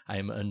 I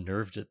am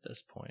unnerved at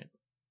this point.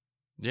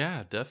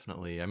 Yeah,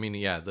 definitely. I mean,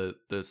 yeah,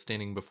 the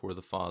standing before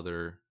the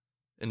Father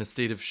in a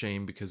state of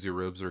shame because your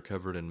robes are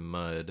covered in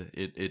mud.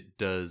 It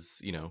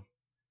does,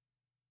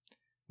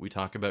 we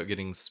talk about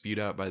getting spewed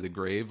out by the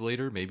grave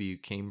later. Maybe you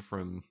came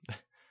from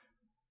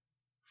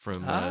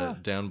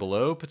down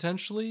below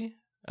potentially.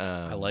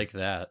 I like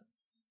that.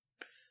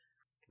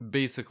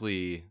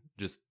 Basically,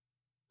 just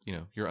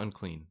you're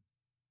unclean.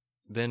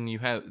 Then you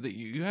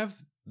have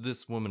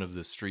this woman of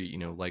the street,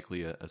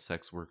 likely a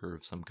sex worker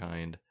of some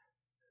kind.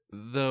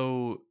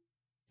 Though,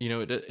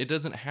 it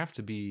doesn't have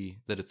to be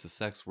that it's a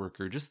sex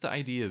worker. Just the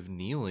idea of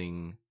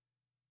kneeling,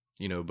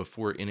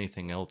 before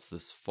anything else,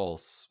 this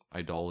false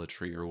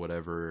idolatry or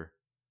whatever,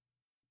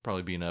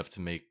 probably be enough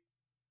to make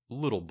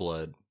little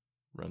blood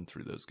run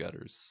through those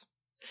gutters.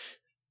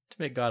 To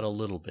make God a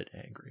little bit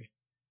angry.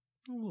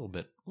 A little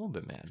bit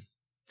mad.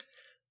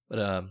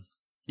 But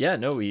yeah,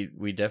 no,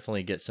 we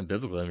definitely get some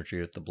biblical imagery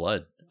with the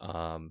blood.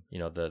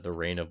 The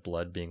rain of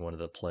blood being one of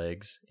the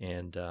plagues,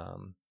 and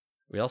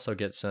we also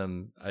get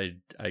some. I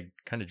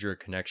kind of drew a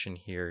connection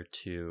here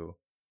to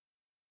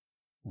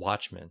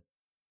Watchmen,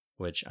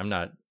 which I'm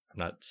not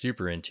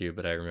super into,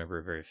 but I remember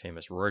a very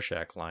famous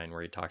Rorschach line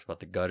where he talks about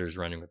the gutters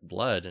running with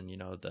blood, and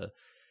the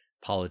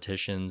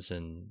politicians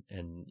and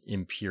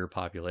impure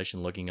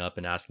population looking up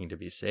and asking to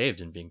be saved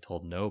and being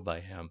told no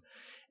by him.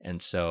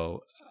 And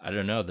so I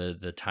don't know,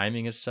 the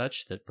timing is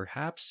such that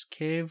perhaps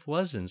Cave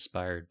was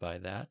inspired by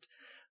that,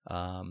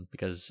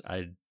 because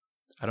I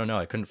don't know,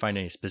 I couldn't find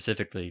any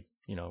specifically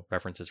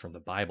references from the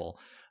Bible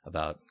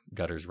about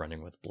gutters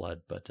running with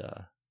blood, but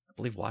I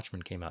believe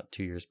Watchmen came out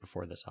 2 years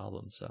before this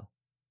album, so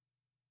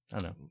I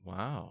don't know.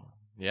 Wow.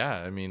 Yeah,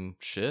 I mean,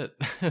 shit.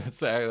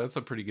 that's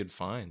a pretty good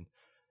find.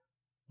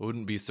 I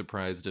wouldn't be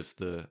surprised if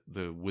the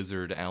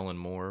wizard Alan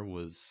Moore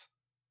was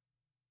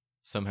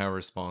somehow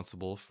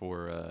responsible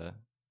for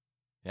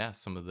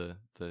some of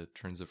the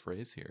turns of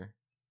phrase here.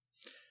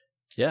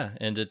 Yeah,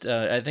 and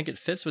I think it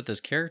fits with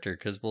this character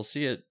because we'll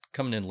see it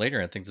coming in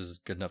later. I think this is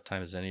good enough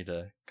time as any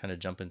to kind of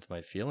jump into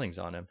my feelings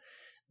on him.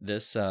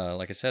 This,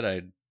 like I said,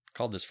 I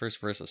called this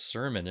first verse a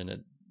sermon,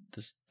 and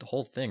the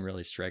whole thing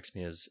really strikes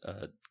me as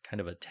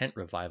kind of a tent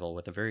revival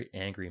with a very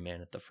angry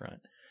man at the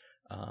front,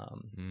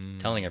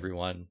 telling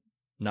everyone,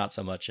 not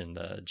so much in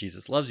the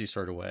Jesus loves you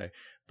sort of way,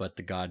 but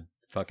the God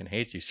fucking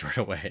hates you sort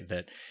of way,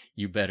 that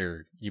you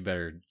better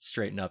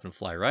straighten up and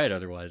fly right,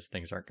 otherwise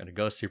things aren't going to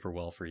go super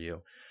well for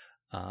you.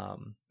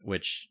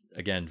 Which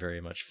again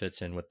very much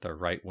fits in with the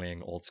right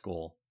wing old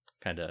school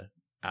kind of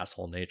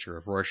asshole nature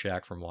of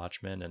Rorschach from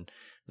Watchmen and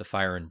the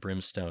fire and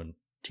brimstone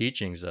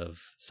teachings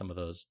of some of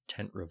those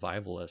tent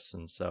revivalists.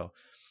 And so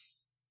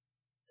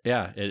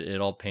yeah,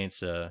 it all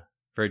paints a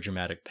very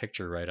dramatic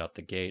picture right out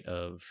the gate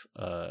of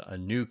a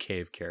new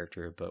Cave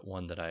character, but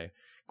one that I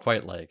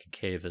quite like.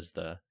 Cave as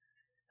the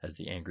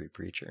angry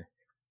preacher.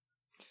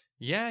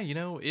 Yeah,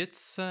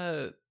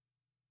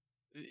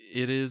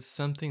 it is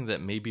something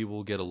that maybe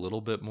we'll get a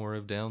little bit more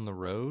of down the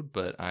road,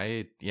 but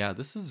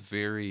this is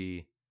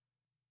very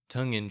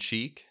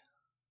tongue-in-cheek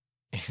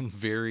and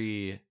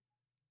very,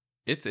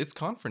 it's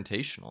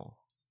confrontational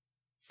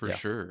for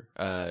sure.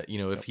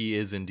 If he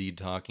is indeed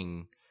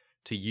talking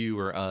to you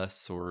or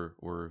us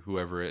or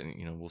whoever,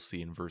 we'll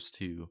see in verse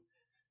 2,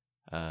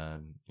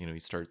 he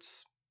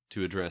starts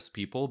to address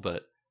people,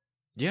 but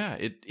yeah,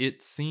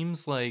 it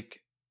seems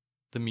like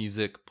the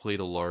music played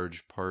a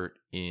large part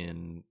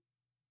in,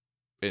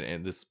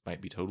 and this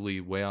might be totally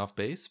way off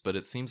base, but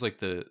it seems like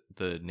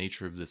the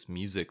nature of this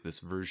music, this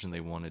version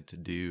they wanted to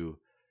do,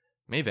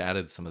 may have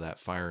added some of that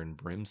fire and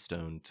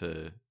brimstone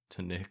to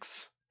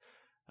Nick's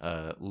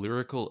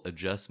lyrical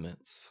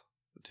adjustments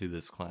to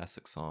this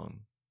classic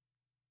song.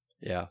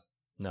 Yeah,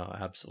 no,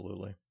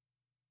 absolutely.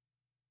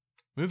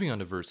 Moving on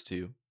to verse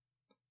 2.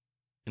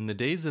 In the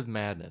days of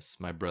madness,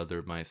 my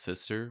brother, my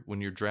sister,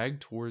 when you're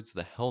dragged towards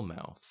the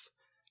hellmouth,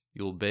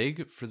 you'll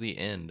beg for the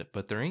end,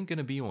 but there ain't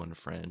gonna be one,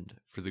 friend,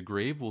 for the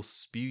grave will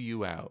spew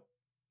you out.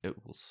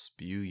 It will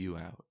spew you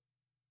out.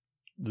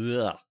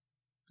 Ugh.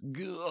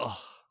 Ugh.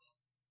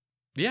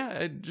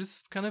 Yeah,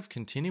 just kind of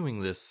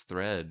continuing this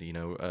thread,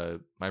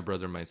 my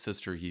brother, my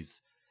sister,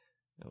 he's,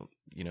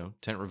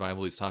 tent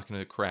revival, he's talking to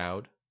the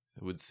crowd,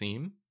 it would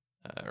seem,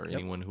 or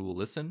anyone who will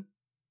listen.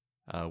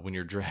 When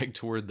you're dragged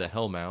toward the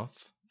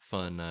hellmouth,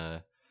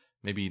 fun,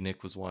 maybe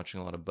Nick was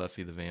watching a lot of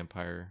Buffy the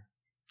Vampire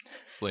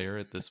Slayer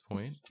at this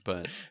point,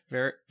 but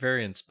very,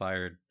 very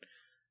inspired.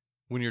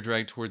 When you're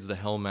dragged towards the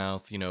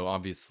hellmouth,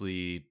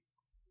 obviously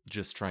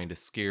just trying to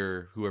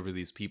scare whoever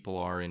these people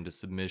are into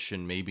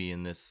submission. Maybe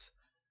in this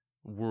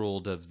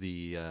world of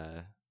the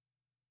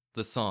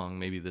song,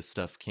 maybe this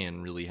stuff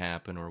can really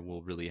happen or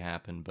will really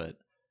happen, but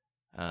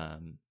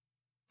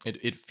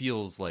it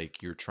feels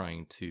like you're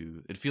trying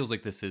to. It feels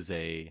like this is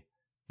a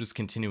just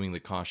continuing the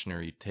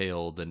cautionary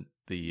tale, the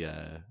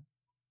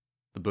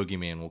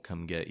boogeyman will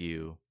come get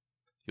you.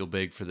 You'll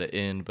beg for the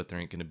end, but there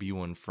ain't gonna be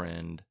one,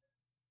 friend.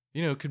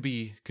 You know, it could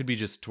be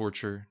just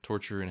torture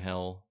in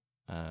hell.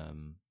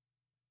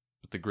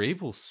 But the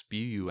grave will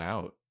spew you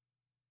out.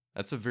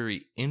 That's a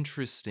very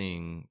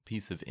interesting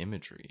piece of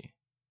imagery.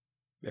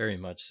 Very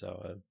much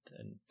so.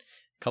 And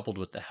coupled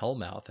with the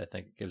hellmouth, I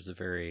think it gives a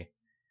very,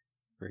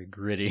 very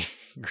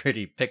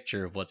gritty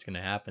picture of what's going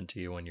to happen to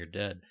you when you're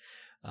dead.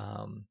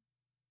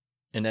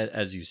 And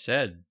as you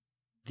said,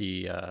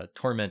 the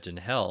torment in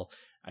hell,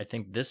 I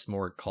think this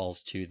more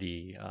calls to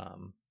the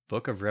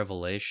Book of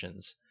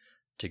Revelations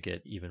to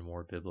get even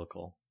more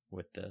biblical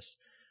with this.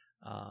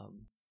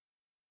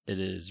 It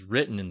is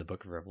written in the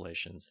Book of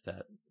Revelations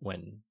that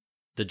when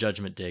the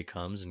judgment day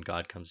comes and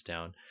God comes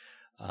down,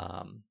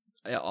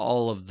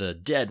 all of the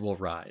dead will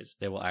rise.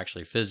 They will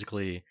actually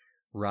physically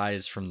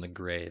rise from the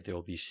grave. They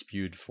will be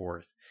spewed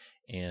forth.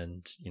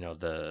 And, you know,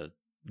 the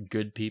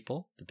good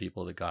people, the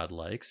people that God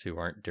likes, who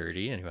aren't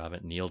dirty and who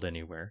haven't kneeled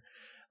anywhere,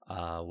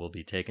 will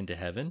be taken to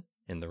heaven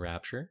in the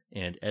rapture.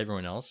 And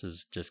everyone else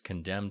is just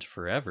condemned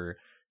forever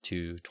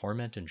to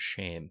torment and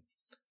shame.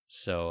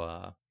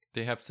 So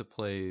they have to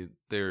play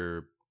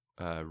their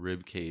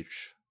rib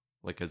cage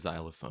like a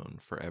xylophone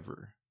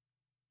forever.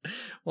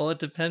 Well, it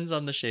depends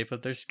on the shape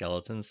of their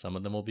skeletons. Some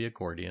of them will be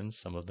accordions,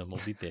 some of them will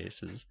be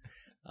basses.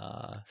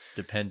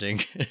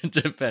 Depending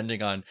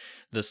on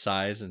the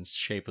size and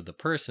shape of the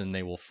person,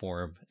 they will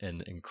form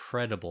an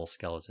incredible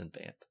skeleton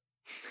band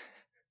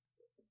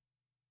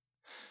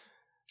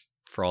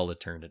for all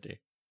eternity.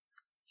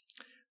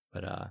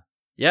 But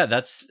yeah,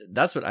 that's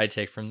what I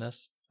take from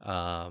this.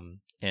 And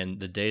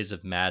the days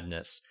of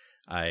madness,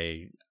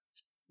 I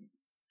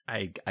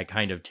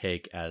kind of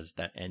take as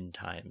that end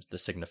times, the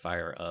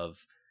signifier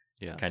of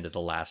kind of the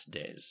last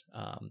days.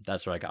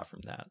 That's what I got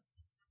from that.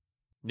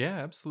 Yeah,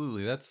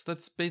 absolutely.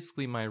 That's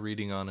basically my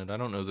reading on it. I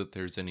don't know that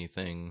there's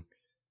anything,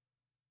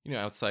 you know,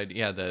 outside,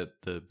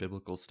 the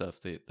biblical stuff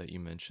that you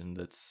mentioned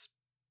that's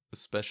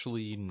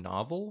especially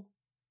novel,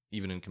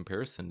 even in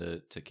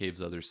comparison to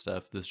Cave's other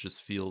stuff. This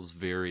just feels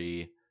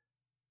very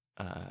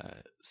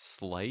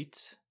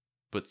slight,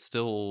 but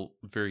still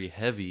very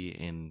heavy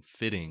and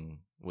fitting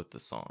with the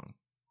song.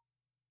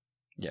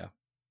 Yeah.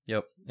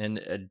 Yep.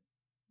 And,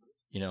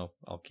 you know,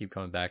 I'll keep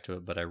coming back to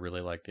it, but I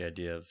really like the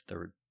idea of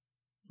the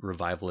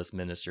revivalist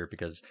minister,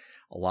 because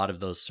a lot of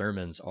those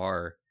sermons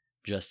are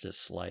just as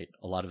slight.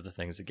 A lot of the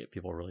things that get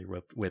people really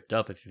whipped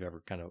up, if you've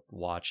ever kind of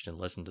watched and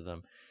listened to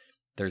them,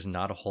 there's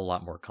not a whole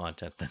lot more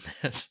content than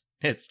this.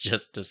 It's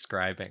just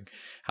describing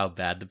how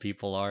bad the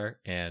people are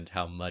and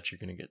how much you're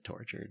going to get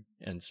tortured.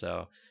 And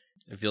so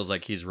it feels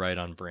like he's right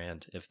on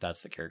brand if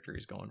that's the character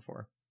he's going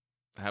for.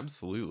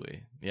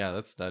 Absolutely. Yeah,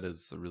 that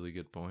is a really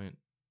good point.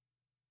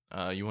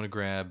 You want to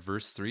grab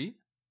verse 3?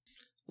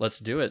 Let's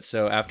do it.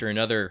 So after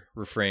another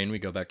refrain, we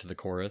go back to the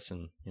chorus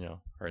and, you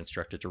know, are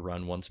instructed to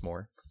run once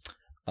more.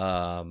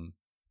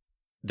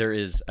 There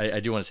is, I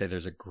do want to say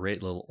there's a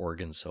great little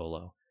organ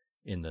solo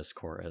in this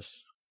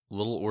chorus.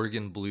 Little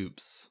organ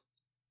bloops.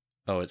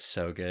 Oh, it's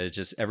so good. It's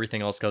just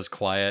everything else goes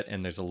quiet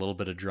and there's a little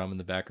bit of drum in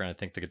the background. I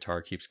think the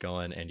guitar keeps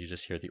going and you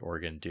just hear the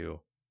organ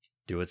do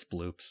its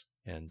bloops,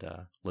 and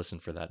listen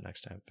for that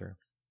next time through.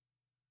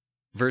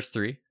 Verse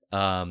 3.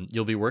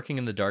 You'll be working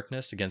in the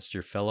darkness against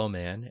your fellow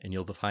man, and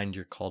you'll find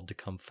you're called to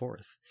come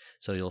forth.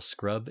 So you'll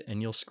scrub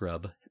and you'll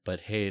scrub,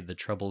 but hey, the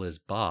trouble is,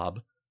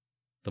 Bob,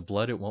 the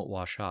blood, it won't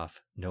wash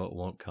off. No, it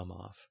won't come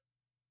off.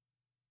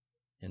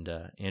 And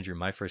Andrew,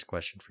 my first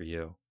question for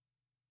you: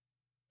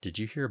 did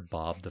you hear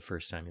Bob the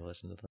first time you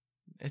listened to them?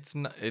 It's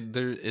not.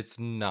 It's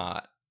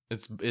not.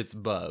 It's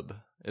Bub.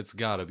 It's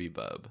gotta be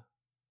Bub.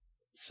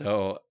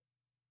 So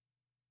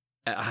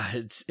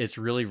it's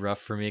really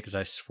rough for me because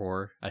I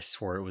swore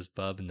it was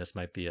Bub, and this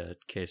might be a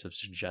case of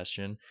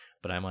suggestion,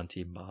 but I'm on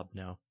Team Bob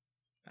now.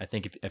 I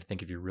think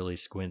if you really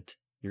squint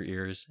your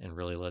ears and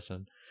really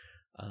listen,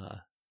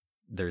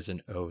 there's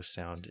an O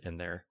sound in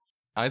there.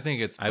 I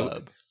think it's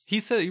Bub. He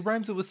said he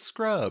rhymes it with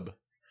scrub.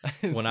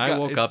 I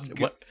woke up,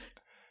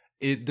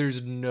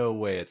 there's no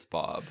way it's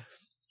Bob.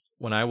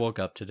 When I woke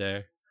up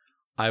today,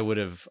 I would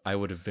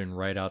have been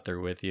right out there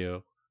with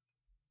you.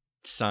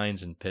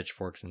 Signs and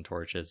pitchforks and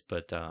torches,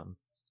 but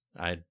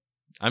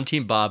I'm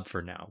Team Bob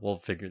for now. We'll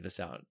figure this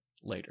out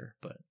later,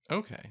 but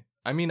okay.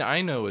 I mean,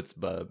 I know it's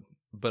Bub,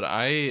 but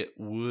I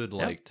would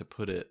like to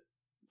put it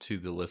to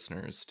the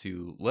listeners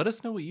to let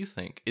us know what you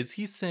think. Is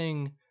he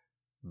saying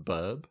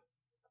Bub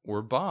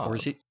or Bob, or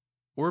is he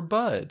or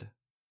Bud?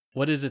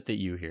 What is it that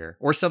you hear,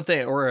 or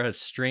something, or a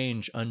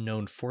strange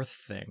unknown fourth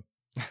thing?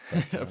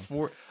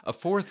 But, a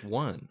fourth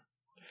one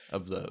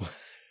of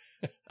those.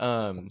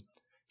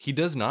 He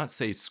does not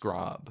say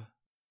scrob.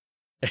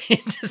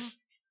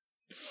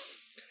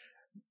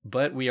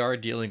 But we are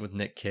dealing with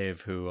Nick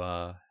Cave, who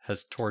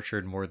has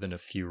tortured more than a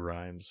few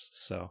rhymes.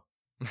 So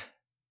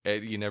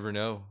you never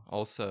know.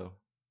 Also,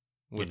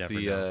 with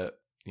the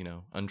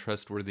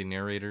untrustworthy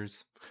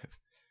narrators,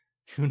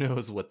 who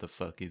knows what the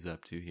fuck he's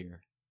up to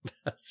here?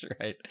 That's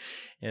right.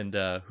 And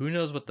who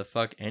knows what the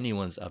fuck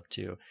anyone's up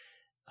to.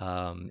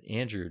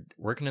 Andrew,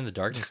 working in the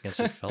darkness against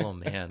your fellow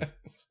man.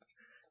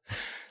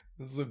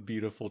 This is a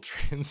beautiful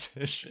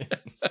transition.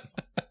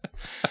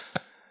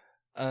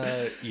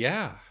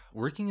 Yeah,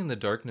 working in the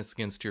darkness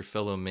against your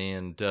fellow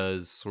man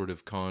does sort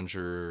of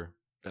conjure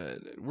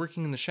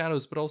working in the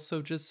shadows, but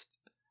also just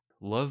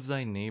love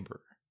thy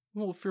neighbor.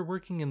 Well, if you're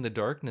working in the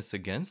darkness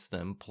against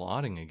them,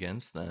 plotting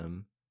against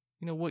them,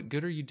 what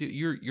good are you doing?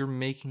 You're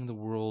making the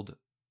world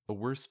a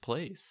worse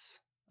place.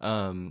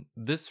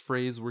 This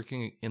phrase,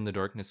 working in the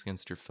darkness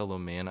against your fellow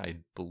man, I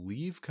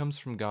believe comes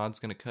from God's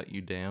Gonna Cut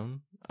You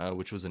Down,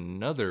 which was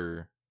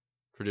another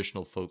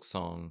traditional folk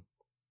song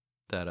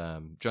that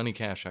Johnny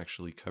Cash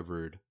actually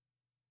covered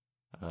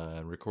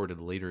and recorded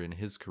later in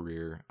his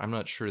career. I'm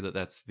not sure that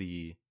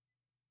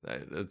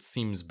it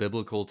seems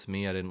biblical to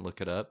me. I didn't look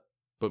it up,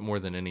 but more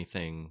than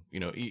anything,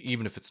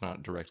 even if it's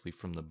not directly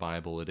from the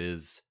Bible, it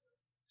is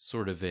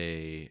sort of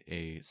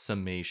a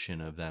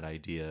summation of that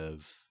idea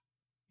of,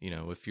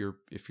 if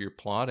you're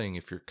plotting,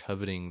 if you're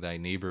coveting thy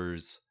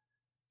neighbor's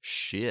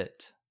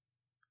shit,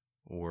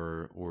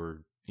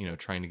 or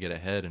trying to get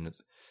ahead, and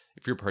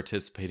if you're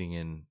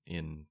participating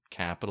in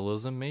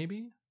capitalism,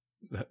 maybe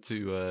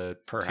to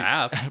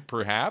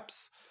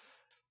perhaps,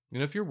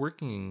 if you're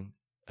working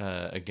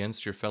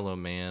against your fellow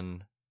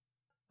man,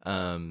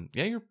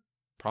 you're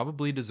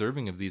probably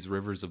deserving of these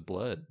rivers of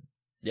blood.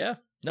 Yeah.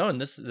 No,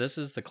 and this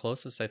is the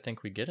closest I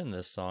think we get in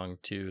this song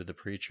to the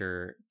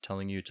preacher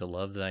telling you to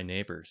love thy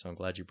neighbor. So I'm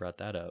glad you brought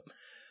that up.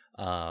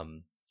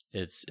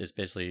 It's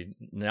basically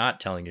not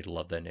telling you to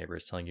love thy neighbor.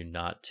 It's telling you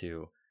not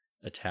to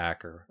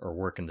attack or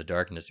work in the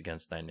darkness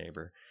against thy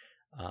neighbor.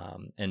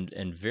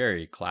 And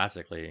very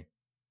classically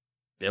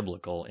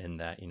biblical in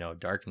that,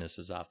 darkness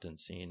is often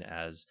seen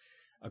as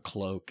a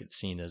cloak. It's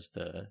seen as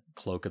the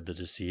cloak of the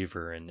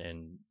deceiver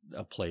and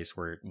a place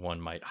where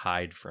one might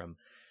hide from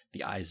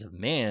the eyes of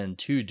man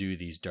to do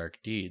these dark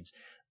deeds.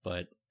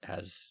 But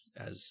as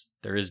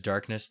there is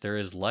darkness, there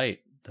is light,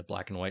 the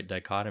black and white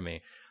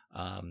dichotomy.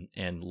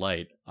 And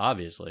light,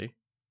 obviously,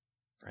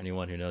 for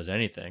anyone who knows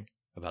anything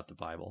about the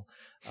Bible,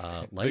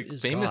 light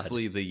is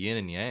famously God. The yin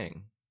and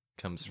yang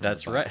comes from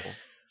That's the Bible.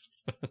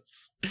 Right.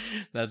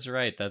 That's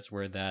right. That's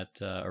where that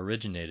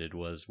originated,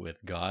 was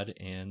with God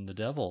and the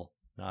devil,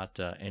 not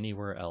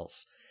anywhere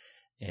else.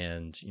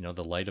 And,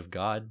 the light of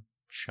God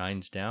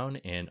shines down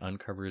and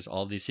uncovers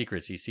all these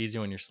secrets. He sees you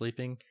when you're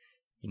sleeping.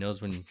 He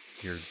knows when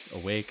you're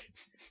awake,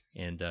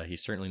 and he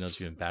certainly knows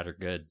if you've been bad or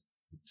good.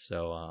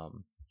 So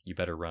you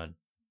better run,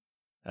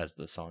 as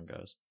the song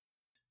goes.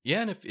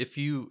 Yeah, and if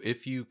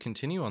you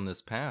continue on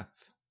this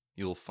path,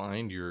 you'll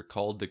find you're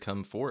called to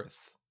come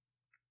forth.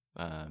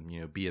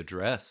 Be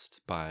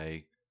addressed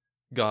by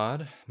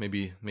God,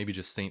 maybe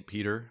just Saint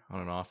Peter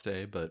on an off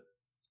day, but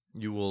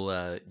you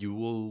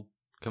will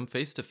come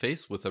face to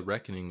face with a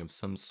reckoning of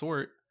some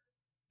sort.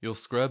 You'll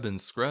scrub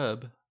and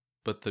scrub,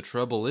 but the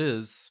trouble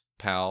is,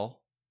 pal,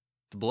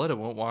 the blood, it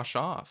won't wash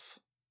off.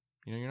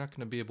 You're not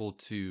going to be able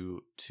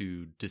to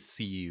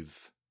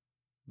deceive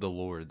the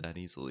Lord that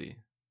easily.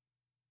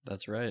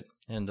 That's right.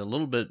 And a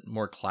little bit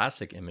more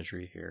classic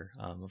imagery here.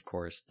 Of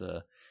course,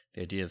 the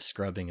idea of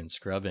scrubbing and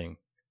scrubbing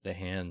the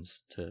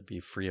hands to be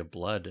free of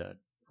blood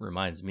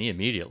reminds me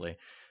immediately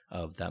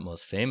of that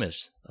most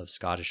famous of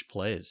Scottish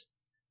plays.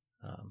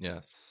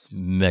 Yes.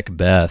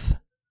 Macbeth.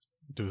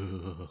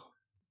 Duh.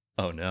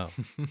 Oh, no.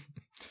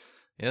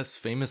 Yes,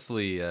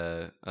 famously,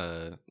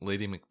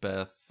 Lady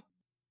Macbeth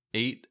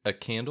ate a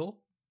candle,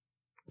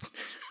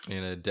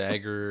 and a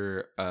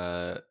dagger,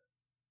 a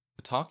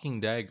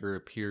talking dagger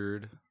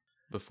appeared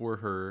before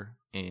her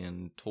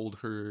and told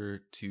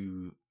her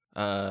to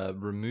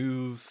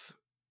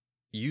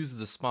use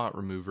the spot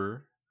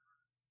remover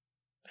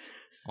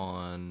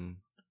on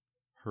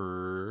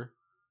her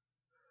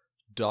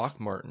Doc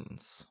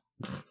Martens.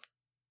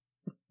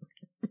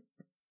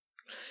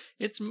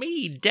 It's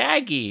me,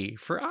 Daggy,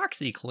 for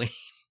OxyClean.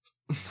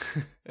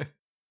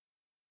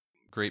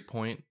 Great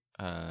point.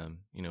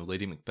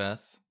 Lady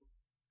Macbeth,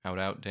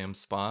 out, damn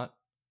spot.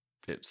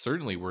 It's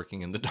certainly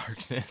working in the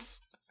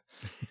darkness.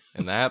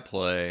 In that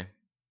play.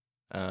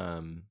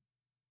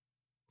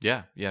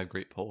 Yeah,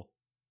 great pull.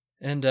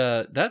 And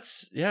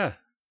that's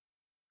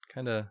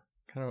kind of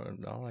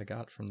all I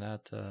got from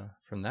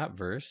that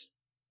verse.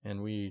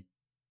 And we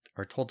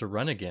are told to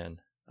run again.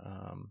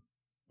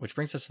 Which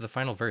brings us to the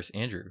final verse.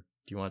 Andrew,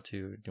 do you want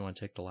to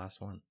take the last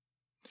one?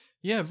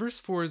 Yeah, verse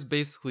 4 is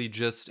basically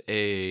just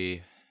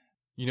a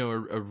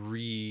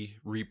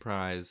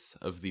reprise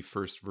of the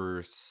first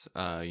verse.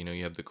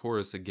 You have the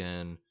chorus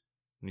again.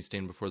 When you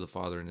stand before the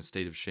Father in a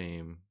state of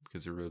shame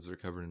because your robes are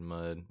covered in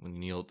mud. When you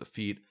kneel at the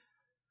feet.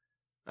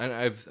 And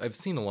I've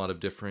seen a lot of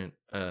different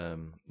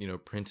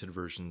printed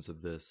versions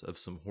of this, of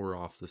some whore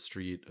off the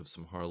street, of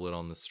some harlot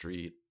on the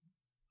street.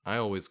 I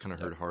always kind of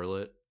heard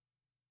harlot.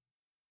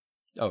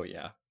 Oh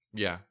yeah.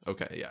 Yeah.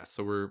 Okay. Yeah.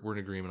 So we're in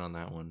agreement on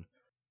that one.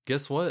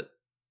 Guess what?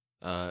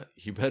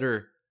 You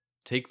better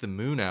take the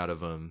moon out of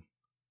them,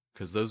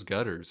 because those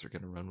gutters are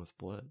going to run with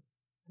blood.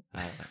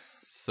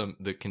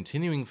 The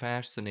continuing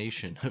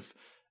fascination of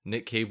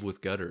Nick Cave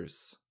with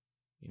gutters,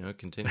 it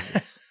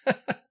continues.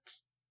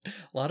 A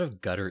lot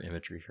of gutter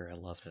imagery here. I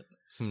love it.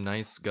 Some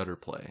nice gutter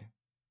play.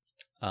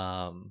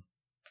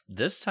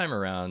 This time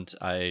around,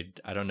 I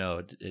don't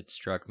know, it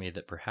struck me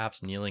that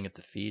perhaps kneeling at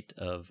the feet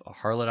of a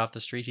harlot off the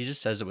street, he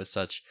just says it with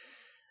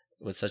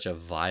such a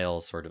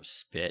vile sort of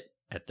spit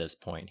at this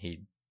point.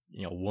 He,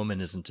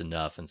 woman isn't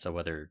enough, and so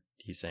whether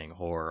he's saying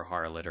whore or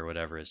harlot or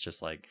whatever, it's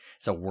just like,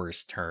 it's a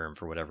worse term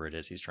for whatever it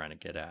is he's trying to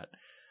get at.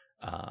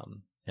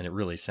 And it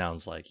really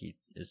sounds like he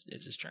is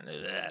just trying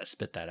to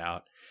spit that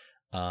out.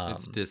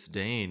 It's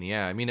disdain.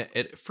 Yeah. I mean,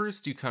 at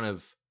first you kind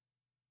of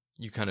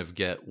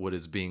get what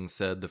is being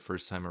said the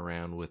first time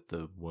around with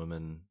the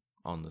woman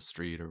on the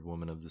street or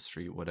woman of the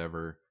street,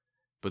 whatever.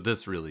 But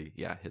this really,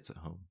 hits it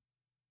home.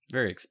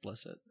 Very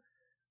explicit.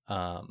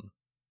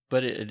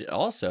 But it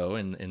also,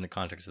 in the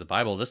context of the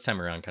Bible, this time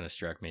around kind of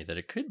struck me that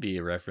it could be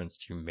a reference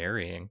to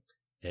marrying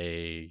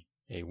a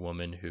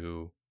woman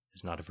who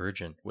is not a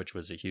virgin, which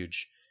was a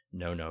huge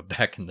no-no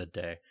back in the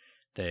day.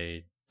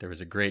 There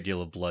was a great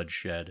deal of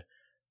bloodshed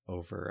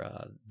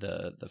over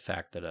the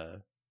fact that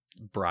a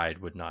bride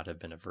would not have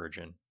been a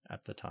virgin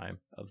at the time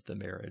of the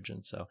marriage.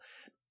 And so,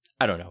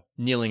 I don't know,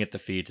 kneeling at the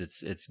feet,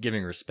 it's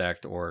giving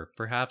respect, or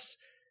perhaps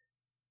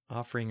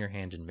offering your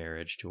hand in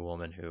marriage to a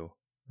woman who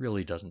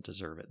really doesn't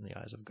deserve it in the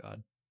eyes of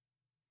God.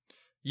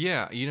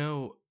 Yeah,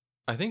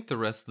 I think the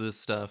rest of this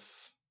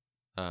stuff,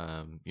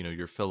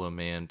 your fellow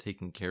man,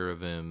 taking care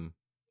of him,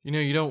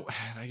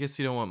 I guess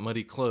you don't want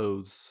muddy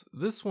clothes.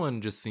 This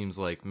one just seems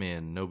like,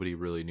 man, nobody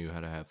really knew how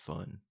to have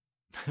fun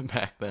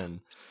back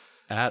then.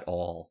 At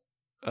all.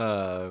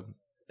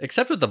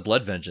 Except with the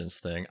blood vengeance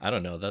thing. I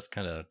don't know, that's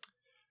kind of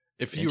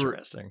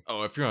interesting.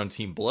 If you're on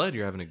Team Blood,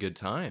 you're having a good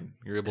time.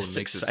 You're able to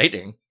make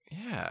exciting.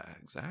 Yeah,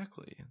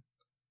 exactly.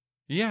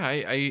 Yeah,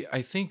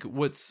 I think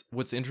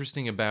what's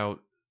interesting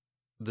about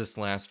this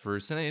last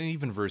verse, and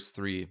even verse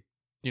 3,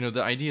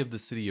 the idea of the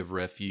city of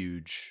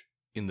refuge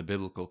in the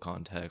biblical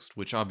context,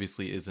 which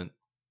obviously isn't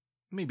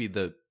maybe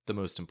the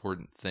most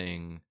important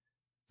thing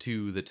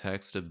to the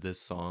text of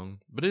this song,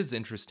 but it is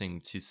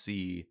interesting to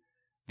see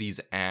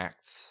these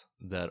acts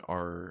that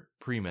are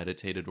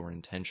premeditated or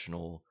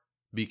intentional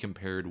be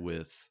compared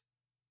with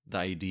the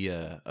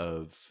idea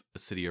of a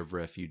city of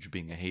refuge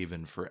being a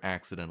haven for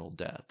accidental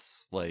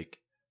deaths. Like,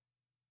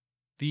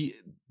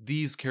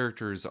 these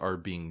characters are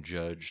being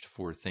judged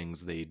for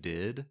things they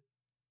did,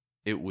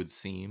 it would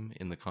seem,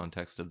 in the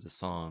context of the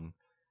song.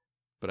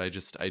 But I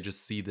just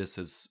see this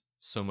as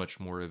so much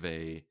more of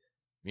a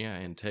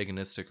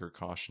antagonistic or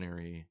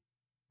cautionary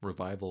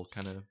revival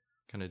kind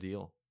of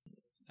deal.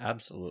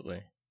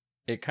 Absolutely.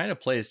 It kind of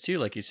plays too,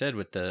 like you said,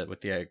 with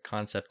the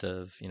concept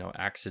of,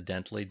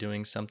 accidentally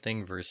doing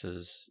something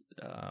versus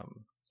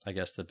I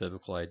guess the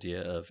biblical idea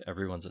of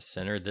everyone's a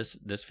sinner.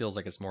 This feels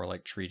like it's more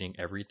like treating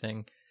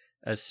everything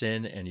as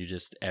sin, and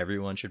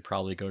everyone should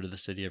probably go to the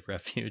city of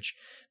refuge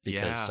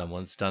because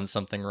someone's done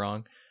something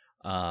wrong.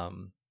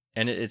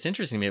 And it's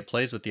interesting to me, it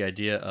plays with the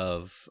idea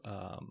of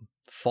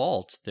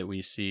fault that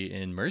we see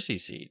in Mercy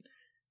Seat.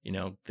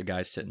 The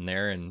guy sitting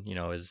there and,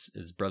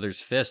 his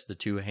brother's fist, the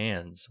two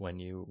hands, when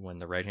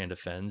the right hand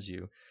offends,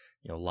 you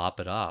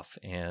lop it off.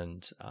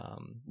 And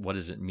what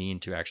does it mean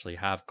to actually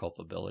have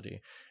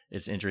culpability?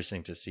 It's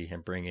interesting to see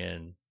him bring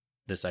in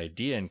this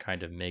idea and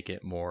kind of make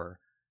it more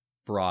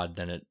broad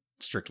than it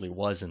strictly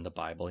was in the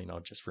Bible,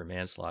 just for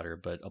manslaughter,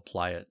 but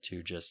apply it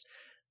to just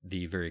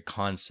the very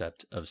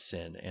concept of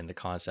sin and the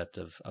concept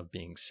of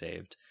being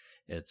saved.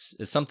 It's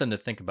something to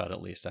think about,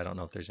 at least. I don't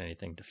know if there's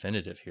anything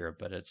definitive here,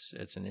 but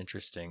it's an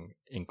interesting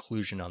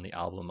inclusion on the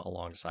album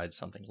alongside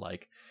something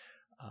like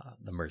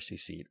the Mercy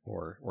Seat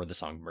or the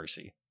song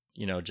Mercy.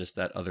 Just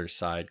that other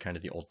side, kind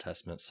of the Old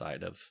Testament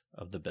side of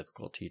the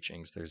biblical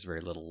teachings. There's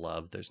very little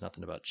love. There's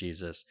nothing about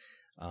Jesus.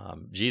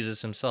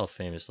 Jesus himself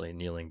famously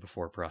kneeling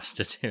before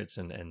prostitutes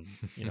and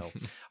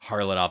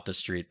harlot off the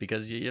street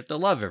because you have to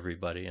love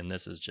everybody, and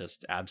this is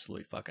just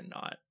absolutely fucking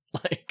not.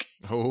 Like,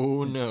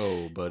 oh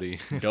no, buddy.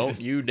 Don't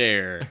you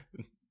dare.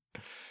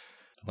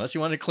 Unless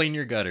you want to clean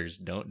your gutters,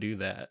 don't do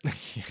that.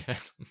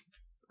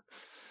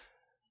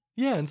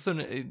 Yeah, and so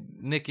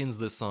Nick ends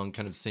this song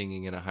kind of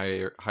singing in a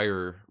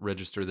higher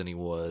register than he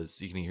was.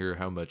 You can hear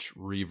how much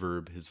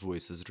reverb his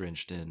voice is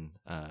drenched in,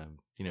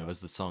 as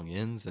the song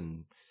ends,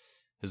 and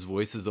his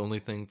voice is the only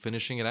thing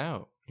finishing it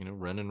out.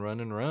 Run and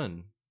run and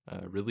run.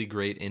 Really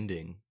great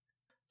ending.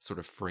 Sort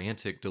of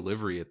frantic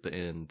delivery at the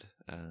end.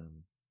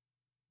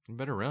 You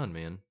better run,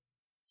 man.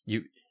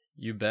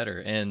 You better.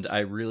 And I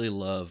really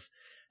love,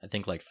 I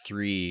think like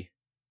three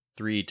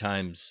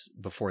times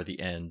before the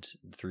end,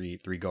 three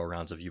go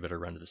rounds of "You Better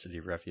Run to the City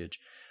of Refuge."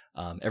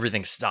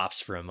 Everything stops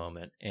for a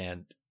moment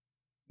and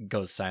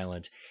goes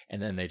silent,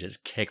 and then they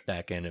just kick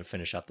back in and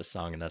finish off the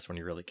song, and that's when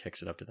he really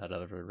kicks it up to that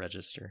other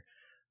register.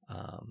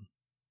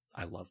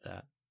 I love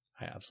that.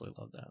 I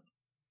absolutely love that.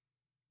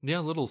 Yeah,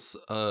 a little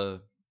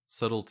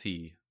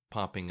subtlety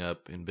popping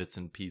up in bits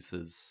and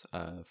pieces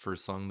for a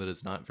song that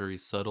is not very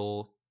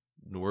subtle,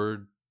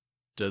 nor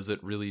does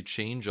it really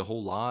change a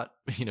whole lot,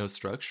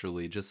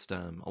 structurally. Just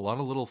a lot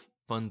of little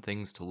fun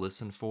things to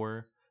listen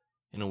for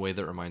in a way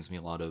that reminds me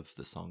a lot of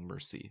the song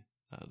Mercy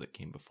that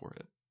came before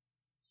it.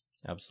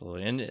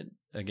 Absolutely. And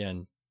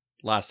again,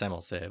 last time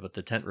I'll say it, but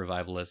the Tent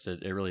Revivalists,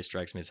 it really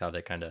strikes me as how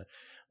they kind of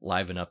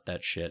liven up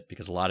that shit,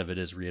 because a lot of it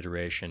is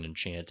reiteration and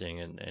chanting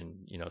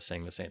and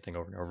saying the same thing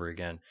over and over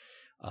again.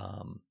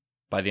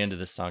 By the end of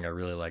this song, I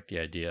really like the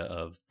idea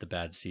of the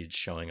Bad Seeds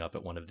showing up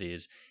at one of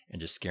these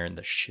and just scaring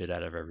the shit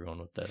out of everyone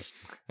with this,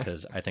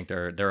 because I think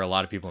there are a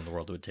lot of people in the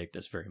world who would take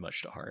this very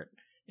much to heart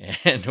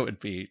and would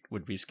be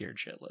scared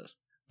shitless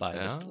by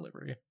this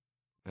delivery.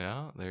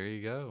 Yeah, there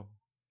you go.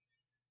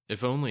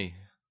 If only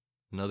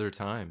another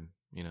time,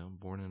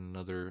 born in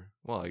another...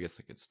 Well, I guess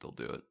I could still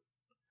do it.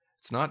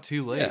 It's not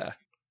too late. Yeah.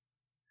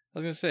 I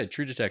was going to say,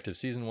 True Detective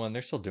Season 1,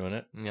 they're still doing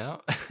it. Yeah.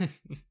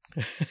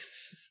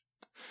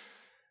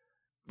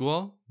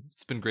 Well,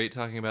 it's been great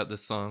talking about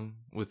this song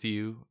with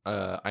you.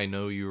 I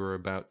know you are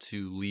about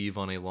to leave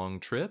on a long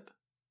trip,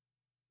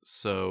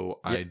 so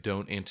Yep. I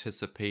don't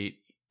anticipate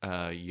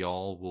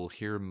y'all will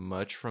hear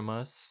much from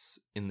us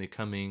in the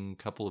coming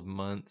couple of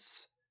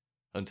months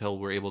until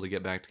we're able to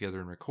get back together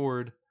and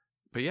record.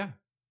 But yeah,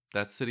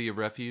 that's City of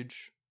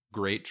Refuge.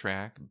 Great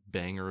track,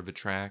 banger of a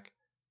track.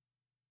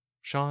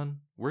 Sean,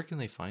 where can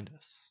they find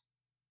us?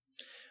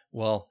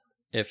 Well,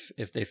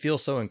 if they feel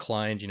so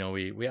inclined,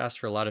 we ask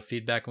for a lot of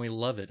feedback and we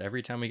love it.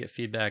 Every time we get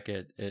feedback,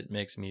 it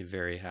makes me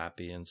very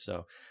happy. And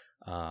so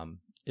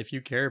if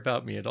you care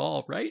about me at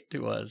all, write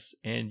to us.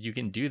 And you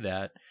can do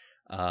that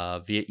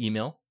via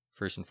email,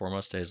 first and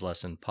foremost,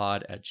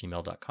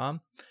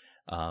 todayslessonpod@gmail.com.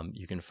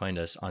 You can find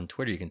us on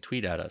Twitter. You can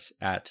tweet at us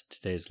at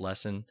today's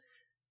lesson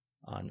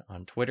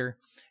on Twitter.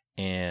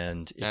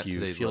 And if At you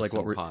Today's feel like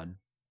what we're... Lesson Pod.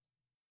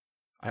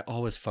 I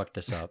always fuck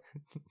this up.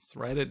 Let's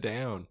write it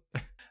down.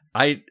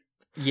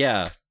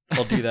 Yeah,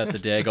 I'll do that the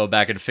day I go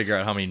back and figure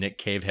out how many Nick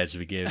Cave heads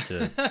we gave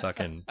to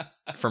fucking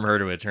From Her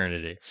to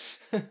Eternity.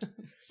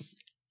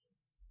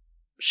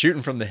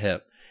 Shooting from the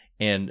hip.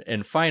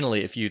 And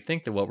finally, if you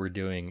think that what we're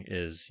doing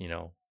is,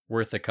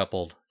 worth a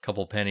couple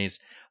pennies,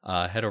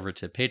 head over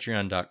to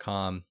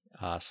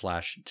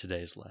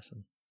patreon.com/today's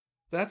lesson.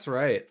 That's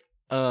right.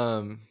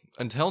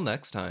 Until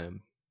next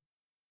time,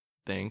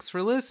 thanks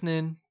for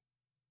listening.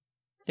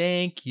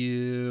 Thank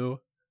you.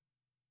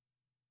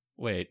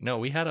 Wait, no,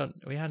 we had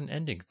an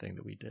ending thing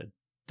that we did.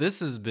 This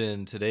has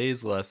been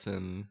Today's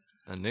Lesson,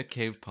 a Nick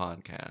Cave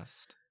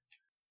podcast.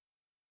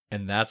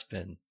 And that's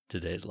been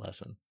today's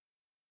lesson.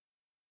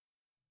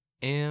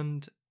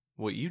 And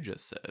what you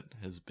just said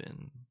has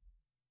been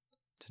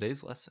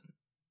Today's Lesson.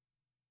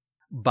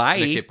 Bye.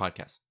 Nick Cave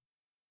podcast.